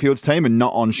Banfield's team and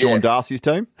not on Sean Darcy's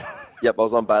team? Yep, I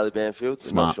was on Bailey Banfield's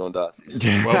and not Sean Darcy's.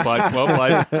 Well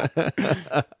played.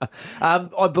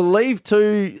 I believe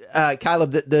too,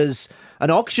 Caleb, that there's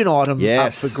an auction item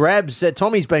up for grabs.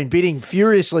 Tommy's been bidding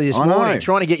furiously this morning,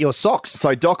 trying to get your socks.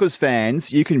 So Dockers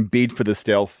fans, you can bid for the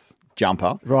Stealth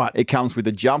jumper. Right. It comes with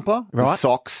the jumper, the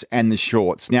socks, and the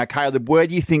shorts. Now, Caleb, where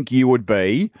do you think you would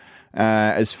be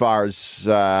as far as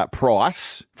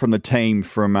price from the team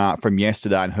from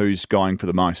yesterday, and who's going for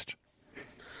the most?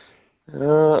 I'd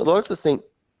like to think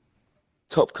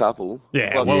top couple.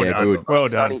 Yeah, well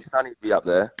done. Sonny'd be up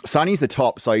there. Sonny's the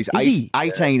top, so he's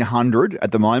 1,800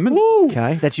 at the moment. Woo.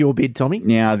 Okay, that's your bid, Tommy.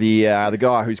 Now, the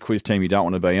guy whose quiz team you don't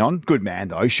want to be on, good man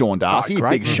though, Sean Darcy,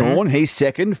 big Sean, he's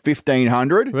second,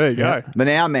 1,500. There you go. The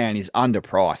Now man is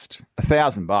underpriced,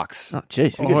 $1,000. Oh,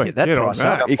 jeez, we're going to get that price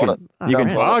up. You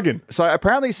can bargain. So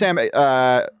apparently, Sam,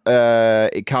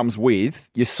 it comes with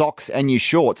your socks and your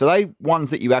shorts. Are they ones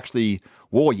that you actually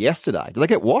wore yesterday? Did they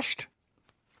get washed?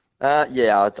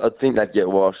 Yeah, I think they'd get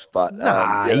washed, but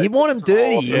you want them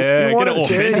dirty. You want them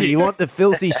dirty. authentic. You want the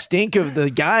filthy stink of the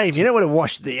game. You don't want to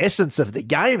wash the essence of the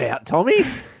game out, Tommy.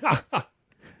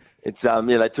 It's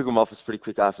they took them off us pretty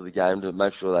quick after the game to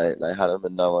make sure they had them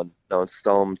and no one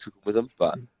stole them and took them with them.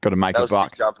 But got to make a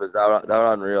buck. Jumpers, they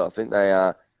were unreal. I think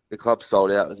the club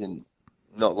sold out within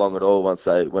not long at all once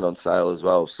they went on sale as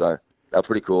well. So. They're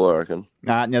pretty cool, I reckon.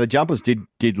 Now, the jumpers did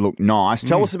look nice.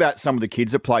 Tell us about some of the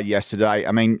kids that played yesterday.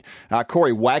 I mean,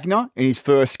 Corey Wagner in his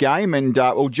first game, and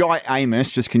Jai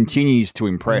Amos just continues to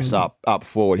impress up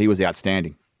forward. He was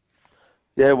outstanding.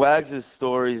 Yeah, Wags'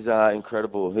 story's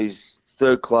incredible. He's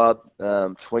third club,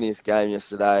 20th game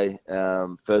yesterday,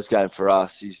 first game for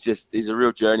us. He's a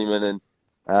real journeyman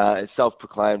and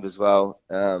self-proclaimed as well.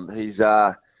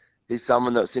 He's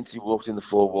someone that since he walked in the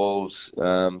four walls,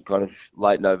 kind of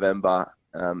late November,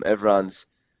 everyone's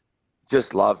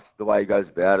just loved the way he goes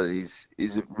about it.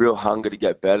 He's a real hunger to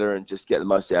get better and just get the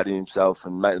most out of himself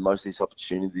and make the most of this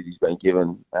opportunity that he's been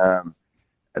given.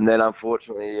 And then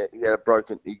unfortunately he broke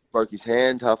his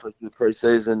hand halfway through the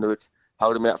pre-season, which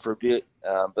held him out for a bit.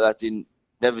 But that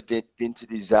never dented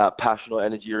his passion or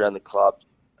energy around the club,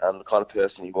 the kind of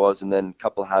person he was. And then a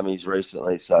couple of hammies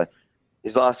recently, so.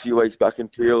 His last few weeks back in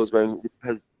Peel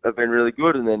have been really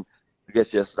good, and then I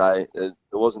guess yesterday there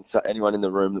wasn't anyone in the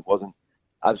room that wasn't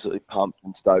absolutely pumped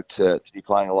and stoked to be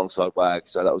playing alongside Wags,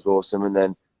 so that was awesome. And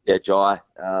then Jai,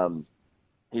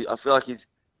 I feel like he's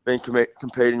been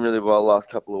competing really well the last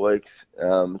couple of weeks.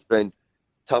 It's been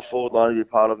tough forward line to be a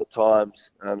part of at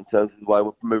times in terms of the way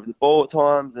we're moving the ball at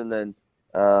times, and then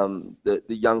the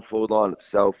young forward line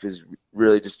itself is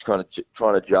really just trying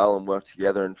to gel and work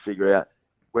together and figure out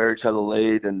where each other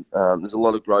lead, and there's a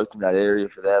lot of growth in that area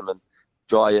for them. And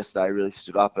Jai yesterday really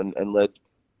stood up and led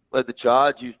the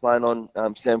charge. He was playing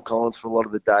on Sam Collins for a lot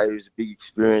of the day, who's a big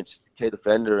experienced key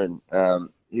defender, and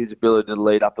his ability to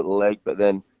lead up at the leg, but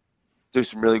then do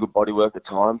some really good body work at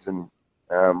times, and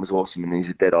was awesome. And he's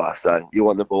a dead eye, so you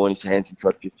want the ball in his hands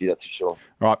inside 50, that's for sure.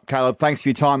 Right, Caleb, thanks for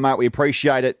your time, mate. We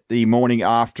appreciate it. The morning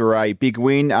after a big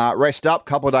win. Rest up,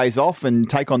 couple of days off, and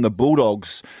take on the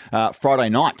Bulldogs Friday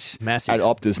night. Massive. At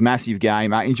Optus. Massive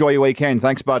game. Enjoy your weekend.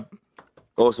 Thanks, bud.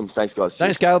 Awesome. Thanks, guys.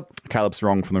 Thanks, Caleb. Caleb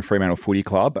Serong from the Fremantle Footy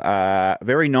Club.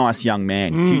 Very nice young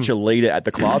man, future leader at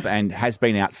the club, and has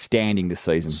been outstanding this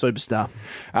season. Superstar.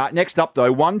 Next up,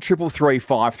 though,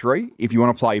 1-333-53. If you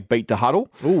want to play Beat the Huddle,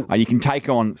 you can take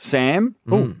on Sam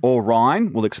or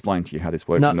Ryan. We'll explain to you how this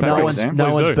works. No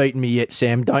one's beaten me yet,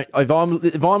 Sam. Don't.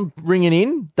 If I'm ringing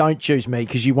in, don't choose me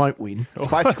because you won't win. It's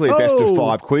basically a best of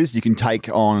 5 quiz. You can take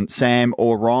on Sam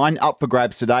or Ryan. Up for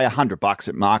grabs today, $100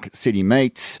 at Market City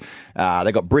Meats.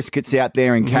 They've got briskets out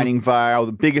there in Canning Vale,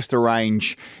 the biggest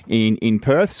range in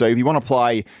Perth. So if you want to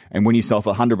play and win yourself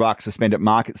 $100 to spend at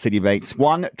Market City Meats,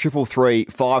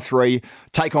 1-333-53.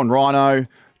 Take on Rhino,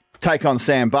 take on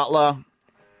Sam Butler,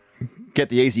 get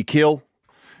the easy kill,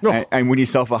 and win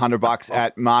yourself $100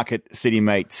 at Market City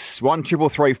Meats.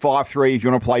 1-333-53 if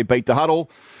you want to play Beat the Huddle.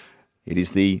 It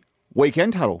is the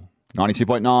Weekend Huddle.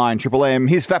 92.9 Triple M.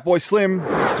 Here's Fat Boy Slim.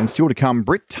 And still to come,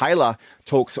 Britt Taylor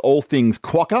talks all things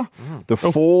Quokka, the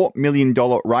 $4 million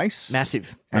race.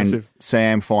 Massive. And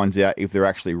Sam finds out if they're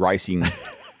actually racing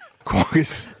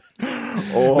Quokkas.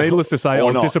 Needless to say, I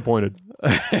was disappointed. Oh,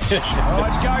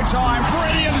 it's go time.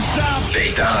 Brilliant stuff.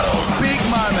 Beat the Huddle. Big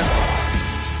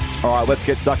moment. All right, let's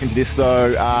get stuck into this, though.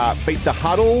 Beat the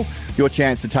Huddle. your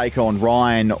chance to take on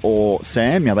Ryan or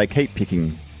Sam. Now, they keep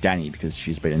picking Danny because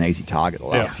she's been an easy target the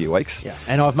last few weeks. Yeah.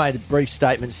 And I've made a brief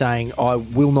statement saying I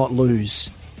will not lose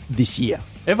this year.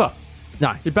 Ever?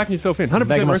 No. You're backing yourself in. 100% I'm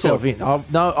backing myself record.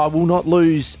 in. I will not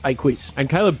lose a quiz. And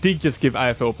Caleb did just give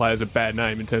AFL players a bad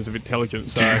name in terms of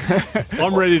intelligence, so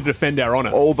I'm ready to defend our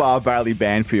honour. All bar Bailey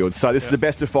Banfield. So this is the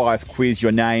best of five quiz.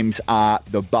 Your names are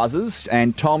the buzzers.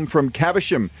 And Tom from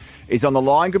Caversham is on the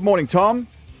line. Good morning, Tom.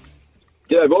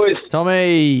 G'day, boys.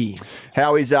 Tommy.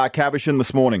 How is Caversham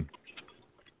this morning?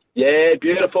 Yeah,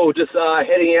 beautiful. Just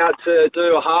heading out to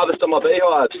do a harvest on my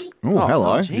beehives. Oh,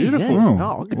 hello. Beautiful.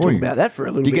 I could talk about that for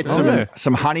a little bit. Do you bit. get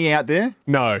some honey out there?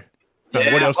 No.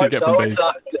 Yeah, what else do you get from bees?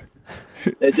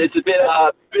 It's a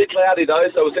bit cloudy, though,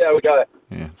 so we'll see how we go.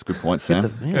 Yeah, that's a good point, Sam.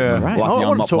 Great. Lucky I I'm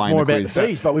want not to talk playing more the about quiz. the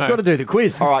bees, but we've got to do the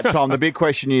quiz. All right, Tom, the big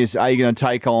question is, are you going to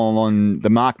take on the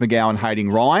Mark McGowan hating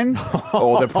Ryan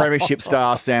or the premiership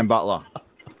star Sam Butler?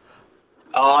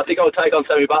 I think I'll take on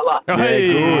Sammy Butler.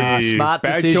 Hey, good. Smart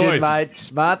bad decision, choice. mate.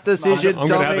 Smart decision, I'm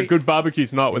going to have a good barbecue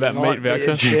tonight with that meat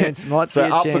voucher. So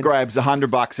up for grabs,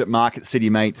 $100 at Market City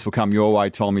Meats will come your way,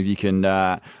 Tom, if you can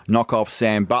knock off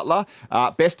Sam Butler.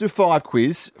 Best of five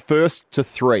quiz, first to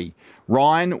three.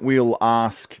 Ryan will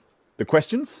ask the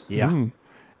questions. Yeah.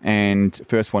 And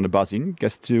first one to buzz in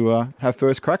gets to have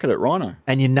first crack at it, Rhino.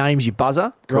 And your name's your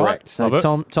buzzer. Correct. Right?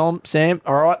 So Tom, Sam.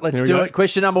 All right, let's Here we do go. it.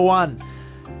 Question number one.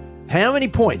 How many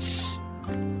points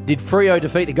did Freo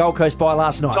defeat the Gold Coast by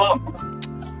last night?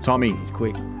 Tommy. He's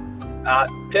quick.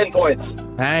 10 points.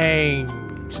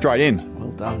 Bang. Straight in.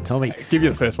 Well done, Tommy. Give you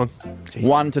the first one.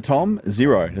 1 to Tom,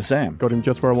 0 to Sam. Got him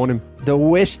just where I want him. The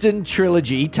Western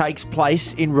Trilogy takes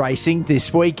place in racing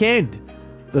this weekend.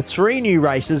 The three new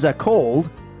races are called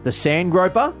the Sand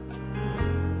Groper,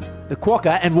 the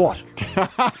Quokka, and what?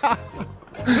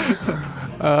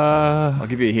 I'll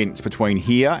give you a hint. It's between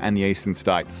here and the eastern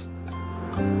states.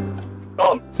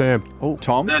 Tom. Sam. Oh,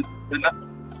 Tom.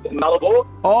 The Nullarbor.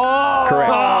 Oh,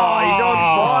 correct. Oh, he's on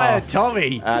fire,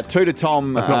 Tommy. 2 to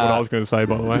Tom. That's not what I was going to say,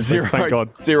 by the way. Zero, Thank God.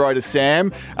 0 to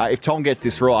Sam. If Tom gets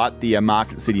this right, the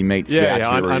Market City Meats Yeah, voucher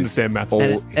I is understand math. all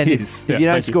And his. if you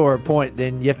don't score a point,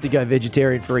 then you have to go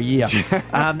vegetarian for a year.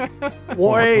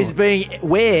 Where is the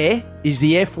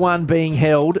F1 being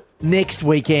held next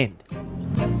weekend?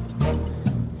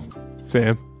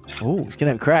 Sam. Oh, he's going to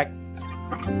have a crack.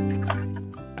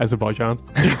 Azerbaijan.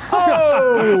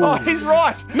 Oh, he's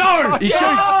right. No! He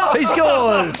shoots. He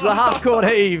scores. The half-court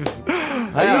heave.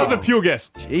 That was a pure guess.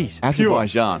 Jeez.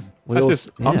 Azerbaijan.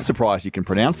 I'm surprised you can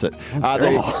pronounce it.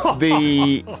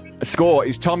 The score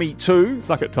is Tommy 2.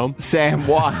 Suck it, Tom. Sam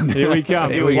 1. Here we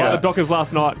come. Here we Like go. the Dockers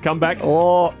last night. Come back.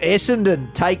 Or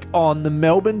Essendon take on the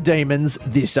Melbourne Demons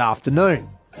this afternoon.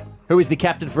 Who is the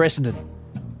captain for Essendon?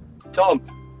 Tom.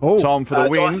 Oh, Tom for the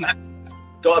win.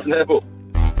 Dyson Heppel.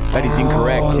 That is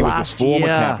incorrect. He was last the former year.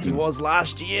 captain. He was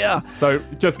last year. So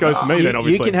it just goes to me then,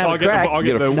 obviously. You can have I a get crack. I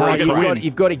get the win.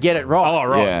 You've got to get it right. Oh,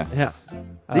 right. Yeah.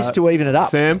 This to even it up.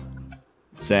 Sam.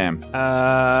 Sam.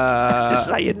 Just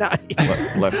say your name.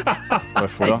 Left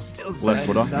footer. Still saying Left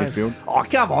footer. his name. Midfield. Oh,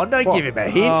 come on. Don't give him a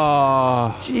hint.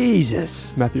 Oh,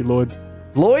 Jesus. Matthew Lloyd.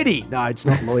 Lloydie. No, it's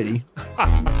not Lloydie.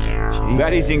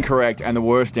 That is incorrect and the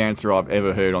worst answer I've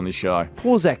ever heard on this show.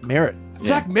 Poor Zach Merritt.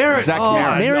 Zach Merritt. Zach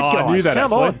Merritt. Merritt, guys. I knew that,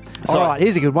 Come actually. on. All right,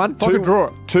 here's a good one. I can draw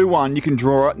it. 2-1, you can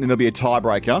draw it, and then there'll be a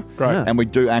tiebreaker. Great. And we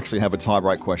do actually have a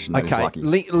tiebreak question that is Okay, lucky.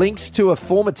 links to a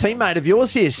former teammate of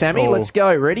yours here, Sammy. Oh. Let's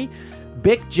go. Ready?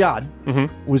 Beck Judd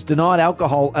was denied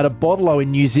alcohol at a Butler in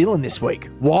New Zealand this week.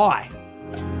 Why?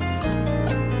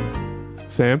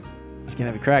 Sam. He's going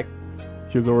to have a crack.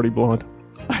 She was already blind.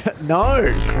 No.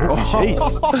 Oh,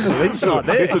 jeez. Insight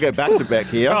there. This will get back to back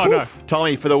here. Oh, no.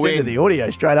 Tommy for the Send her win. the audio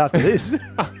straight after this. She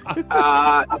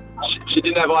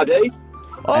didn't have ID.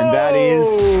 And that is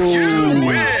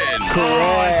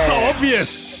Correct. So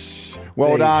obvious.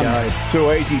 well There you done.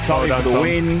 Too easy. Tommy Well done, for the Tom.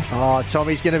 win. Oh,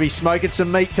 Tommy's going to be smoking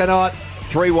some meat tonight.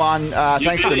 3-1.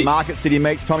 Thanks to Market City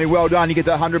Meats. Tommy, well done. You get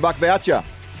the $100 voucher.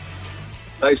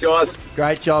 Thanks, guys.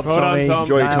 Great job, Well Tommy. done, Tom.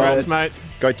 Enjoy your Nailed time. it. Mate.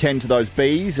 Go tend to those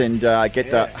bees and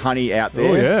get the honey out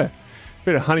there. Oh, yeah.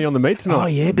 Bit of honey on the meat tonight. Oh,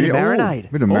 yeah, bit of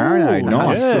marinade. Bit of marinade. Ooh,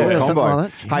 Nice yeah. little Yeah, something combo.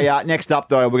 like that. Hey, next up,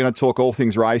 though, we're going to talk all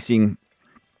things racing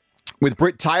with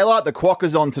Britt Taylor. The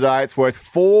Quokkas on today. It's worth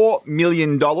 $4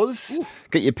 million.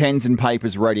 Get your pens and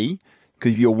papers ready,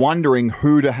 because if you're wondering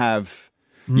who to have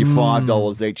your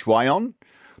 $5 each way on,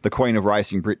 the Queen of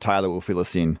Racing, Britt Taylor, will fill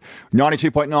us in.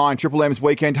 92.9 Triple M's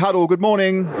Weekend Huddle. Good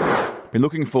morning. Been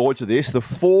looking forward to this. The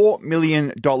 $4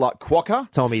 million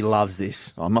Quokka. Tommy loves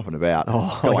this. I'm up and about.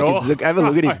 Have a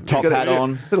look at him. Top He's got hat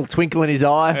on. Little twinkle in his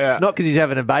eye. Yeah. It's not because he's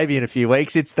having a baby in a few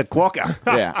weeks. It's the Quokka.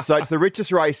 Yeah, so it's the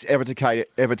richest race ever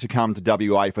to come to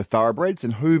WA for thoroughbreds,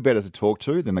 and who better to talk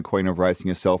to than the Queen of Racing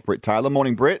herself, Britt Taylor.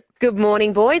 Morning, Britt. Good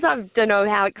morning, boys. I don't know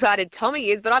how excited Tommy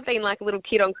is, but I've been like a little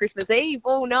kid on Christmas Eve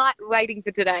all night waiting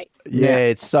for today. Yeah,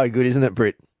 it's so good, isn't it,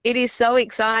 Britt? It is so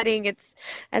exciting. It's,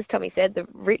 as Tommy said, the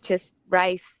richest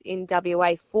race in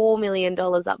WA. $4 million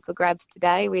up for grabs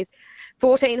today with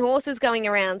 14 horses going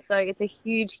around. So it's a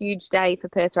huge, huge day for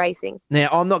Perth racing. Now,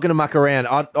 I'm not going to muck around.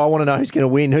 I want to know who's going to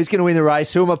win. Who's going to win the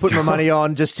race? Who am I putting my money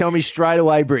on? Just tell me straight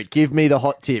away, Britt. Give me the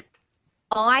hot tip.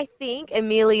 I think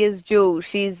Amelia's Jewel.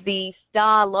 She's the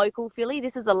star local filly.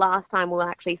 This is the last time we'll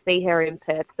actually see her in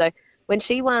Perth. So when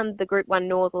she won the Group 1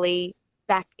 Northerly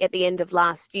back at the end of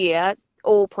last year,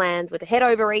 all plans were to head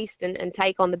over east and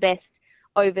take on the best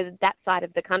over that side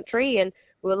of the country. And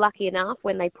we were lucky enough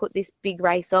when they put this big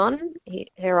race on,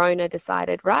 her owner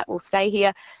decided, right, we'll stay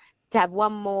here to have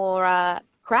one more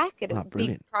crack at a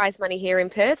big prize money here in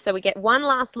Perth. So we get one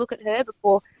last look at her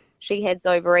before she heads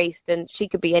over east, and she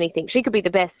could be anything. She could be the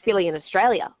best filly in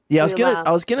Australia. Yeah, I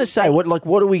was gonna say, what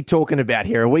are we talking about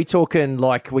here? Are we talking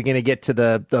like we're gonna get to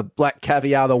the black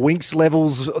caviar, the Winx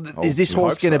levels? Is this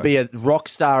horse going to be a rock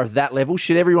star of that level?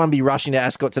 Should everyone be rushing to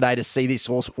Ascot today to see this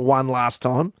horse one last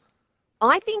time?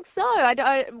 I think so. I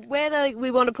don't whether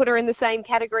we want to put her in the same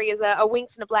category as a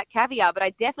Winx and a black caviar, but I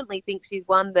definitely think she's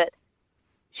one that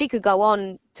she could go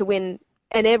on to win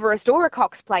an Everest or a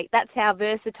Cox Plate. That's how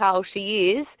versatile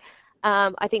she is.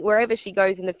 I think wherever she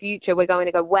goes in the future, we're going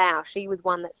to go, wow, she was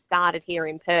one that started here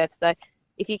in Perth. So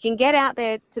if you can get out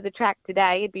there to the track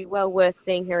today, it'd be well worth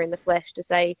seeing her in the flesh to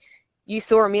say, you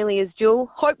saw Amelia's Jewel,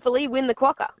 hopefully win the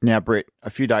Quokka. Now, Britt, a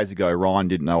few days ago, Ryan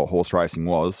didn't know what horse racing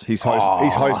was. He's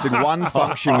hosted one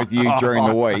function with you during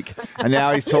the week, and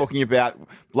now he's talking about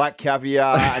black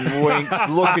caviar and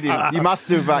Winx. Look at him. You must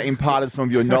have imparted some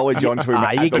of your knowledge onto him.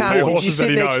 You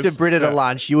sit next to Britt at a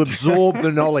lunch, you absorb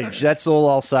the knowledge. That's all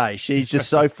I'll say. She's just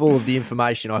so full of the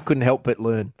information. I couldn't help but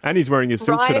learn. And he's wearing his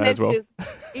suits today as well.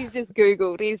 He's just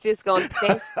Googled. He's just gone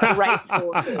best race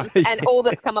horses. And all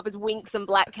that's come up is Winx and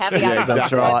black caviar. Yeah,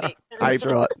 exactly. That's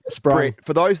right. Brett,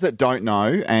 for those that don't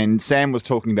know, and Sam was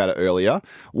talking about it earlier,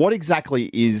 what exactly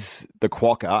is the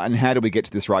Quokka and how do we get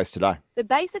to this race today? So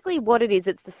basically what it is,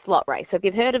 it's the slot race. So if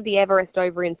you've heard of the Everest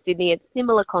over in Sydney, it's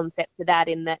similar concept to that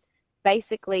in that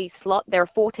basically there are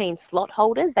 14 slot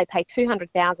holders. They pay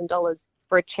 $200,000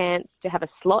 for a chance to have a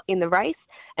slot in the race,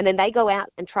 and then they go out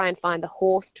and try and find the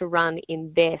horse to run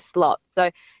in their slot.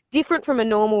 So different from a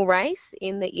normal race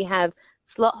in that you have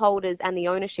slot holders and the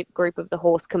ownership group of the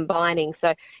horse combining.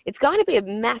 So it's going to be a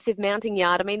massive mounting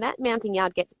yard. I mean, that mounting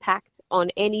yard gets packed on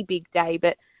any big day,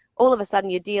 but all of a sudden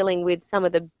you're dealing with some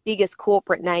of the biggest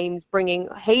corporate names bringing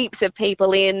heaps of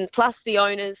people in, plus the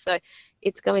owners. So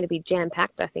it's going to be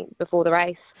jam-packed, I think, before the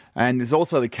race. And there's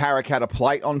also the Karrakatta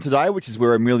Plate on today, which is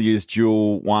where Amelia's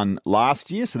Jewel won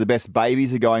last year. So the best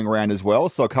babies are going around as well.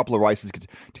 So a couple of races to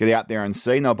get out there and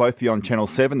see. And they'll both be on Channel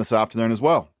 7 this afternoon as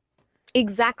well.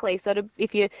 Exactly. So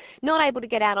if you're not able to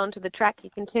get out onto the track, you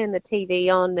can turn the TV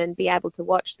on and be able to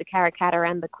watch the Karrakatta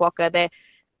and the Quokka. They're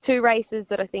two races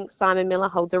that I think Simon Miller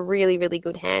holds a really, really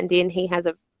good hand in. He has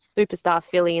a superstar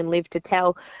filly in Live to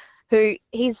Tell, who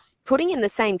he's putting in the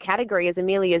same category as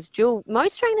Amelia's Jewel.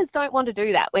 Most trainers don't want to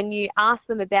do that. When you ask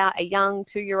them about a young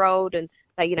 2-year-old and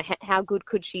say, how good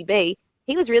could she be?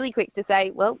 He was really quick to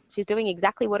say, well, she's doing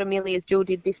exactly what Amelia's Jewel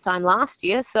did this time last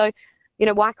year. So,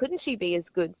 why couldn't she be as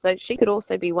good? So she could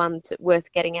also be one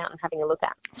worth getting out and having a look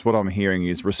at. So what I'm hearing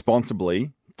is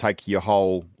responsibly take your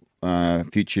whole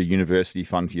future university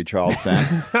fund for your child,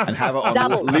 Sam, and have it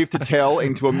on Live to Tell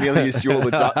into Amelia's Jewel,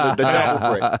 the double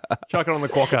Britt. Chuck it on the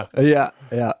Quokka.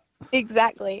 Yeah.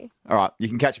 Exactly. All right, you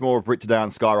can catch more of Britt today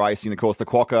on Sky Racing. Of course, the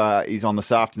Quokka is on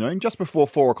this afternoon, just before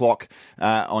 4 o'clock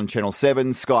on Channel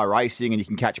 7, Sky Racing, and you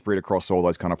can catch Britt across all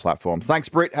those kind of platforms. Thanks,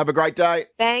 Britt. Have a great day.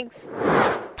 Thanks.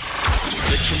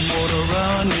 Let your motor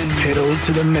run and pedal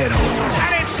to the metal.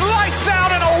 And it's lights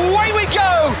out and away we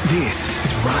go. This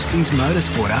is Rusty's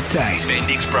Motorsport Update.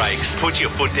 Bendix Brakes. Put your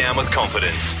foot down with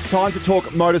confidence. Time to talk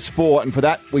motorsport, and for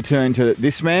that, we turn to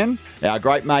this man, our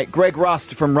great mate, Greg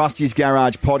Rust from Rusty's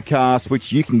Garage Podcast,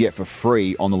 which you can get for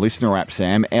free on the Listener app,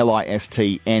 Sam,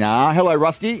 LISTNR. Hello,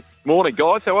 Rusty. Morning,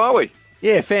 guys. How are we?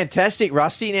 Yeah, fantastic,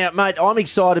 Rusty. Now, mate, I'm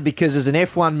excited because there's an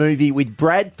F1 movie with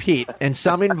Brad Pitt and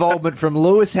some involvement from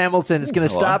Lewis Hamilton. It's going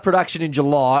to start production in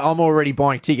July. I'm already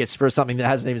buying tickets for something that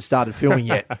hasn't even started filming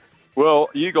yet. Well,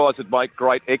 you guys would make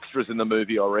great extras in the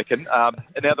movie, I reckon. Now,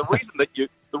 the reason that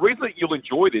the reason that you'll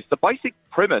enjoy this, the basic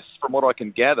premise, from what I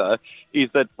can gather, is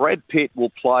that Brad Pitt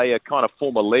will play a kind of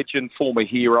former legend, former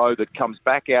hero that comes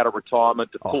back out of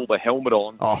retirement to pull the helmet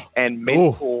on and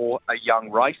mentor a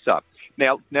young racer.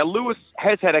 Now, Lewis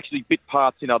has had actually bit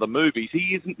parts in other movies.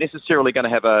 He isn't necessarily going to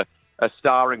have a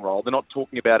starring role. They're not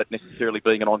talking about it necessarily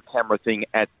being an on-camera thing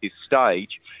at this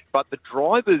stage. But the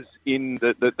drivers in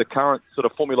the current sort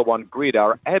of Formula One grid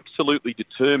are absolutely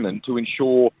determined to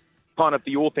ensure kind of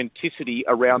the authenticity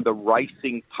around the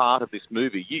racing part of this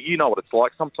movie. You know what it's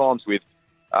like. Sometimes with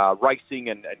racing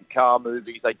and car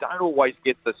movies, they don't always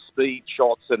get the speed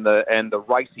shots and the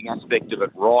racing aspect of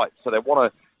it right. So they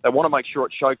want to make sure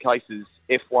it showcases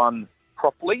F1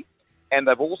 properly. And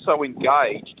they've also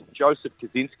engaged Joseph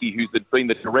Kosinski, who's been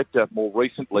the director more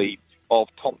recently of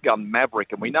Top Gun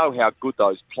Maverick. And we know how good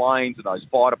those planes and those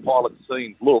fighter pilot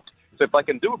scenes look. So if they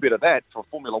can do a bit of that for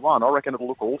Formula One, I reckon it'll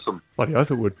look awesome. Bloody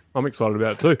oath it would. I'm excited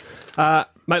about it too.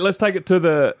 Mate, let's take it to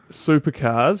the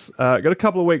supercars. Got a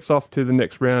couple of weeks off to the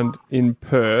next round in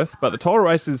Perth, but the title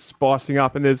race is spicing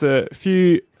up, and there's a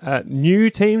few new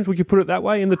teams, would you put it that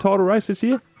way, in the title race this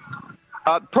year?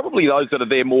 Probably those that are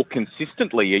there more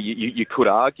consistently, you could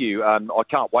argue. I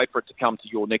can't wait for it to come to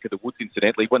your neck of the woods,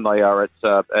 incidentally, when they are at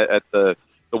the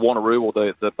Wanneroo or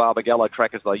the Barbagallo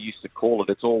track, as they used to call it.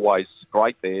 It's always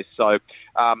great there. So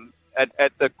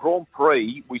at the Grand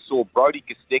Prix, we saw Brodie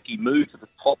Kostecki move to the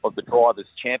top of the Drivers'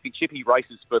 Championship. He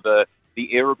races for the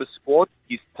Erebus squad.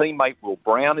 His teammate Will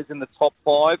Brown is in the top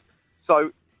 5.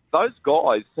 So those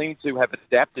guys seem to have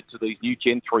adapted to these new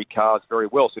Gen 3 cars very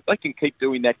well. So if they can keep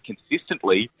doing that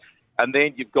consistently, and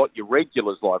then you've got your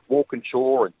regulars like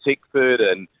Walkinshaw and Tickford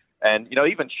and you know,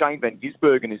 even Shane Van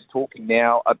Gisbergen is talking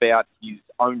now about his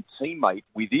own teammate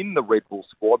within the Red Bull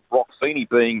squad, Brock Feeney,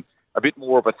 being a bit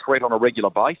more of a threat on a regular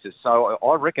basis. So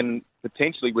I reckon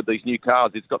potentially with these new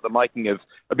cars, it's got the making of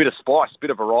a bit of spice, a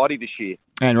bit of variety this year.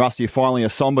 And Rusty, finally a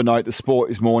sombre note. The sport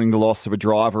is mourning the loss of a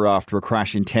driver after a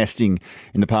crash in testing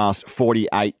in the past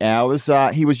 48 hours.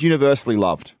 He was universally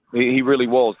loved. He really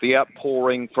was. The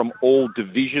outpouring from all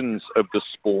divisions of the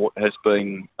sport has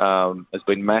been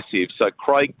massive. So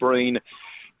Craig Breen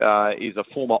is a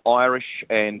former Irish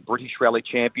and British rally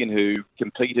champion who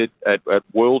competed at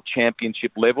world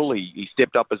championship level. He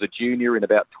stepped up as a junior in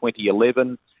about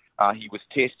 2011. He was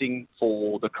testing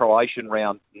for the Croatian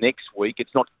round next week.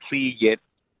 It's not clear yet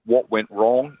what went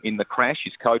wrong in the crash.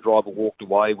 His co-driver walked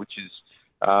away, which is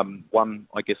one,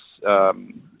 I guess,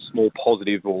 small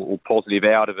positive or positive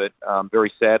out of it.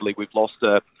 Very sadly, we've lost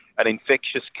an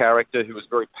infectious character who was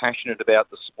very passionate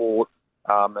about the sport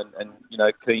and you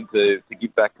know, keen to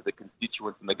give back to the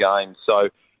constituents in the game. So,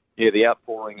 yeah, the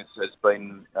outpouring has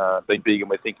been big, and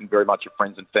we're thinking very much of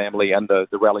friends and family and the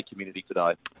rally community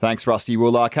today. Thanks, Rusty.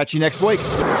 We'll catch you next week.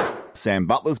 Sam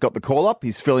Butler's got the call-up.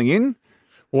 He's filling in.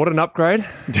 What an upgrade.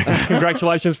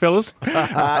 Congratulations, fellas.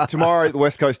 Tomorrow, the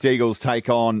West Coast Eagles take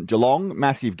on Geelong.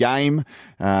 Massive game.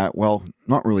 Well,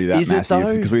 not really that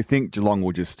massive, because we think Geelong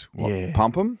will just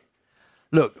pump them.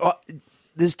 Look,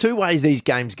 there's two ways these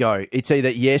games go. It's either,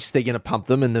 yes, they're going to pump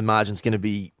them and the margin's going to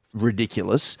be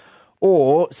ridiculous,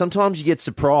 or sometimes you get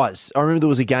surprised. I remember there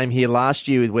was a game here last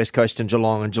year with West Coast and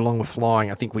Geelong were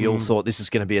flying. I think we all thought this is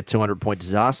going to be a 200-point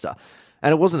disaster.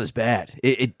 And it wasn't as bad.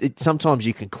 It sometimes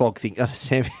you can clog things. Oh,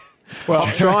 Sammy. Well,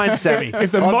 I'm trying, Sammy.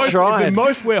 If the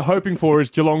most we're hoping for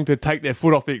is Geelong to take their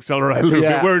foot off the accelerator a little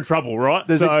bit, we're in trouble, right?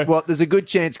 There's a good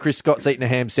chance Chris Scott's eating a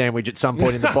ham sandwich at some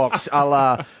point in the box, a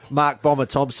la Mark Bomber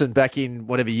Thompson back in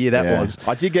whatever year that was.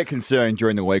 I did get concerned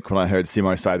during the week when I heard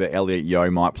Simo say that Elliot Yeo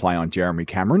might play on Jeremy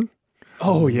Cameron.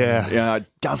 Oh, yeah. Yeah, it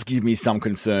does give me some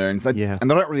concerns. And they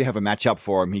don't really have a matchup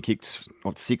for him. He kicked,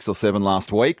 6 or 7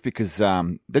 last week because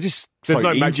they're just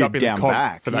so injured down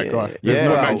back. For that guy. Yeah. There's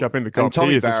no matchup in the comp. And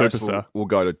Tommy He is a Barris superstar. will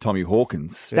go to Tommy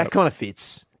Hawkins. That kind of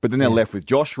fits. But then they're left with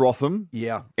Josh Rotham,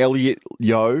 Elliot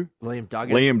Yeo,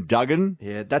 Liam Duggan.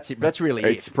 Yeah, that's it. That's really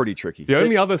It's pretty tricky. The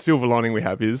only other silver lining we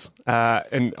have is,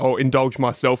 and I'll indulge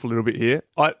myself a little bit here,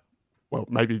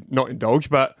 maybe not indulge,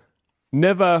 but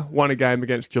never won a game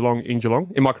against Geelong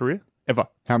in my career. Ever.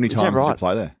 How many times did you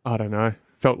play there? I don't know.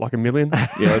 Felt like 1 million.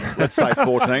 Yeah, let's say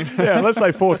 14. Yeah, let's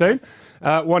say 14.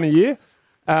 Won a year.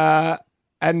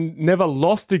 And never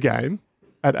lost a game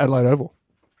at Adelaide Oval.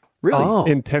 Really? Oh.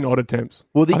 In 10 odd attempts.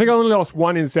 I think I only lost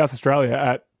one in South Australia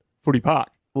at Footy Park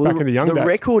back in the young days. The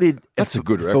record That's a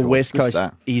good record. for West Coast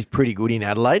is pretty good in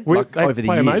Adelaide. Over the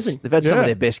years. amazing. They've had some of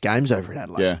their best games over in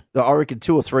Adelaide. Yeah. I reckon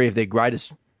 2 or 3 of their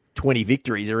greatest 20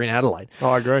 victories are in Adelaide.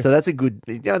 I agree. So that's a good...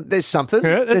 there's something.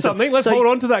 Yeah, there's something. Let's hold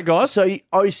on to that, guys. So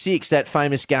 06, that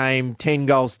famous game, 10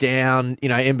 goals down.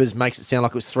 Embers makes it sound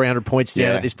like it was 300 points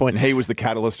down at this point. And he was the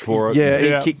catalyst for it.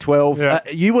 Yeah, he kicked 12. Yeah.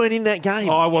 You weren't in that game.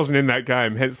 I wasn't in that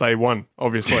game, hence they won,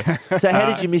 obviously. So how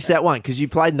did you miss that one? Because you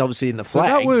played obviously in the flag.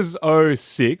 So that was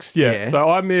 06, yeah. So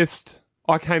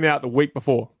I came out the week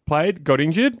before, played, got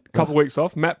injured, a couple of weeks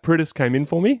off. Matt Prittis came in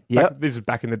for me. This is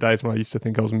back in the days when I used to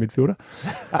think I was a midfielder.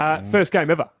 First game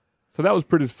ever. So that was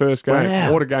Prittis' first game.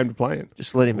 Wow. What a game to play in.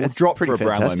 Just let him... Well, drop for a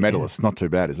Brownlow medalist. Not too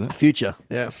bad, is it? Future.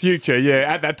 Future,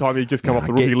 yeah. At that time, he'd just come off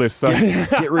the rookie list. So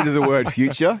get rid of the word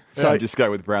future. So just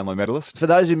go with Brownlow medalist. For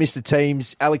those who missed the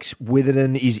teams, Alex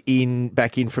Witherden is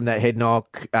back in from that head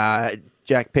knock.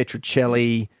 Jack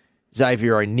Petruccelli,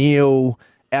 Xavier O'Neill,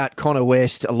 out Connor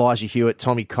West, Elijah Hewitt,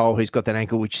 Tommy Cole, who's got that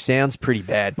ankle, which sounds pretty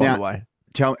bad, by the way.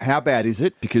 How bad is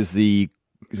it? Because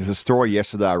there's a story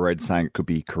yesterday I read saying it could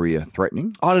be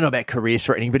career-threatening. I don't know about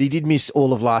career-threatening, but he did miss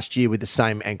all of last year with the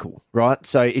same ankle, right?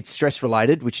 So it's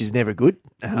stress-related, which is never good.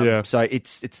 So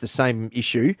it's the same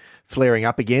issue flaring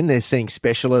up again. They're seeing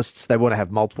specialists. They want to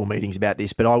have multiple meetings about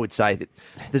this, but I would say that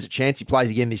there's a chance he plays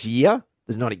again this year.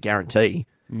 There's not a guarantee.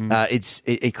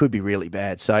 It could be really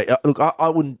bad. So, look, I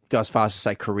wouldn't go as far as to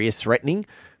say career-threatening.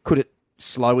 Could it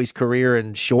slow his career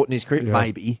and shorten his career?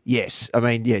 Maybe, yes. I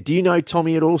mean, yeah. Do you know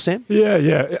Tommy at all, Sam?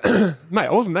 Yeah. Mate,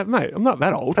 I'm not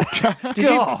that old. Was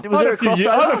there a crossover?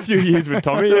 I had a few years with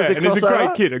Tommy, and he's a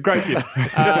great kid,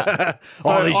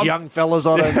 these young fellas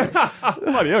on him.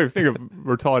 Bloody hell, I think I've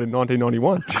retired in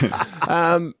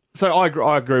 1991. So I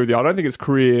agree with you. I don't think it's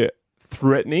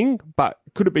career-threatening, but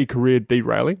could it be career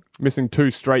derailing? Missing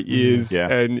 2 straight years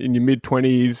and in your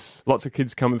mid-20s, lots of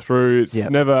kids coming through. It's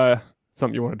never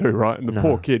something you want to do, right? And the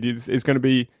poor kid is going to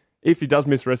be, if he does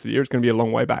miss the rest of the year, it's going to be a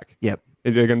long way back. Yep.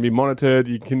 They're going to be monitored.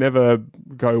 You can never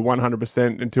go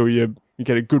 100% until you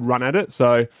get a good run at it.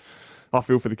 So I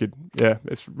feel for the kid. Yeah,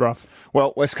 it's rough.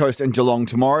 Well, West Coast and Geelong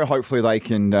tomorrow. Hopefully they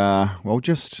can,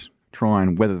 just try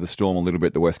and weather the storm a little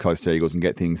bit, the West Coast Eagles, and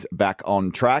get things back on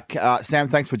track. Sam,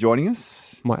 thanks for joining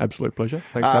us. My absolute pleasure.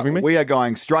 Thanks for having me. We are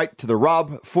going straight to the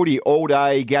rub. Footy all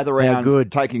day, gather rounds,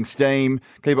 taking steam.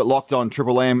 Keep it locked on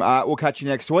Triple M. We'll catch you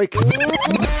next week.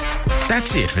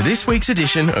 That's it for this week's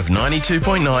edition of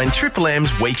 92.9 Triple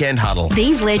M's Weekend Huddle.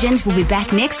 These legends will be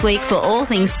back next week for all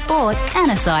things sport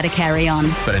and a side of carry on.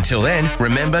 But until then,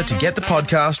 remember to get the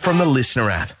podcast from the Listener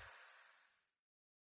app.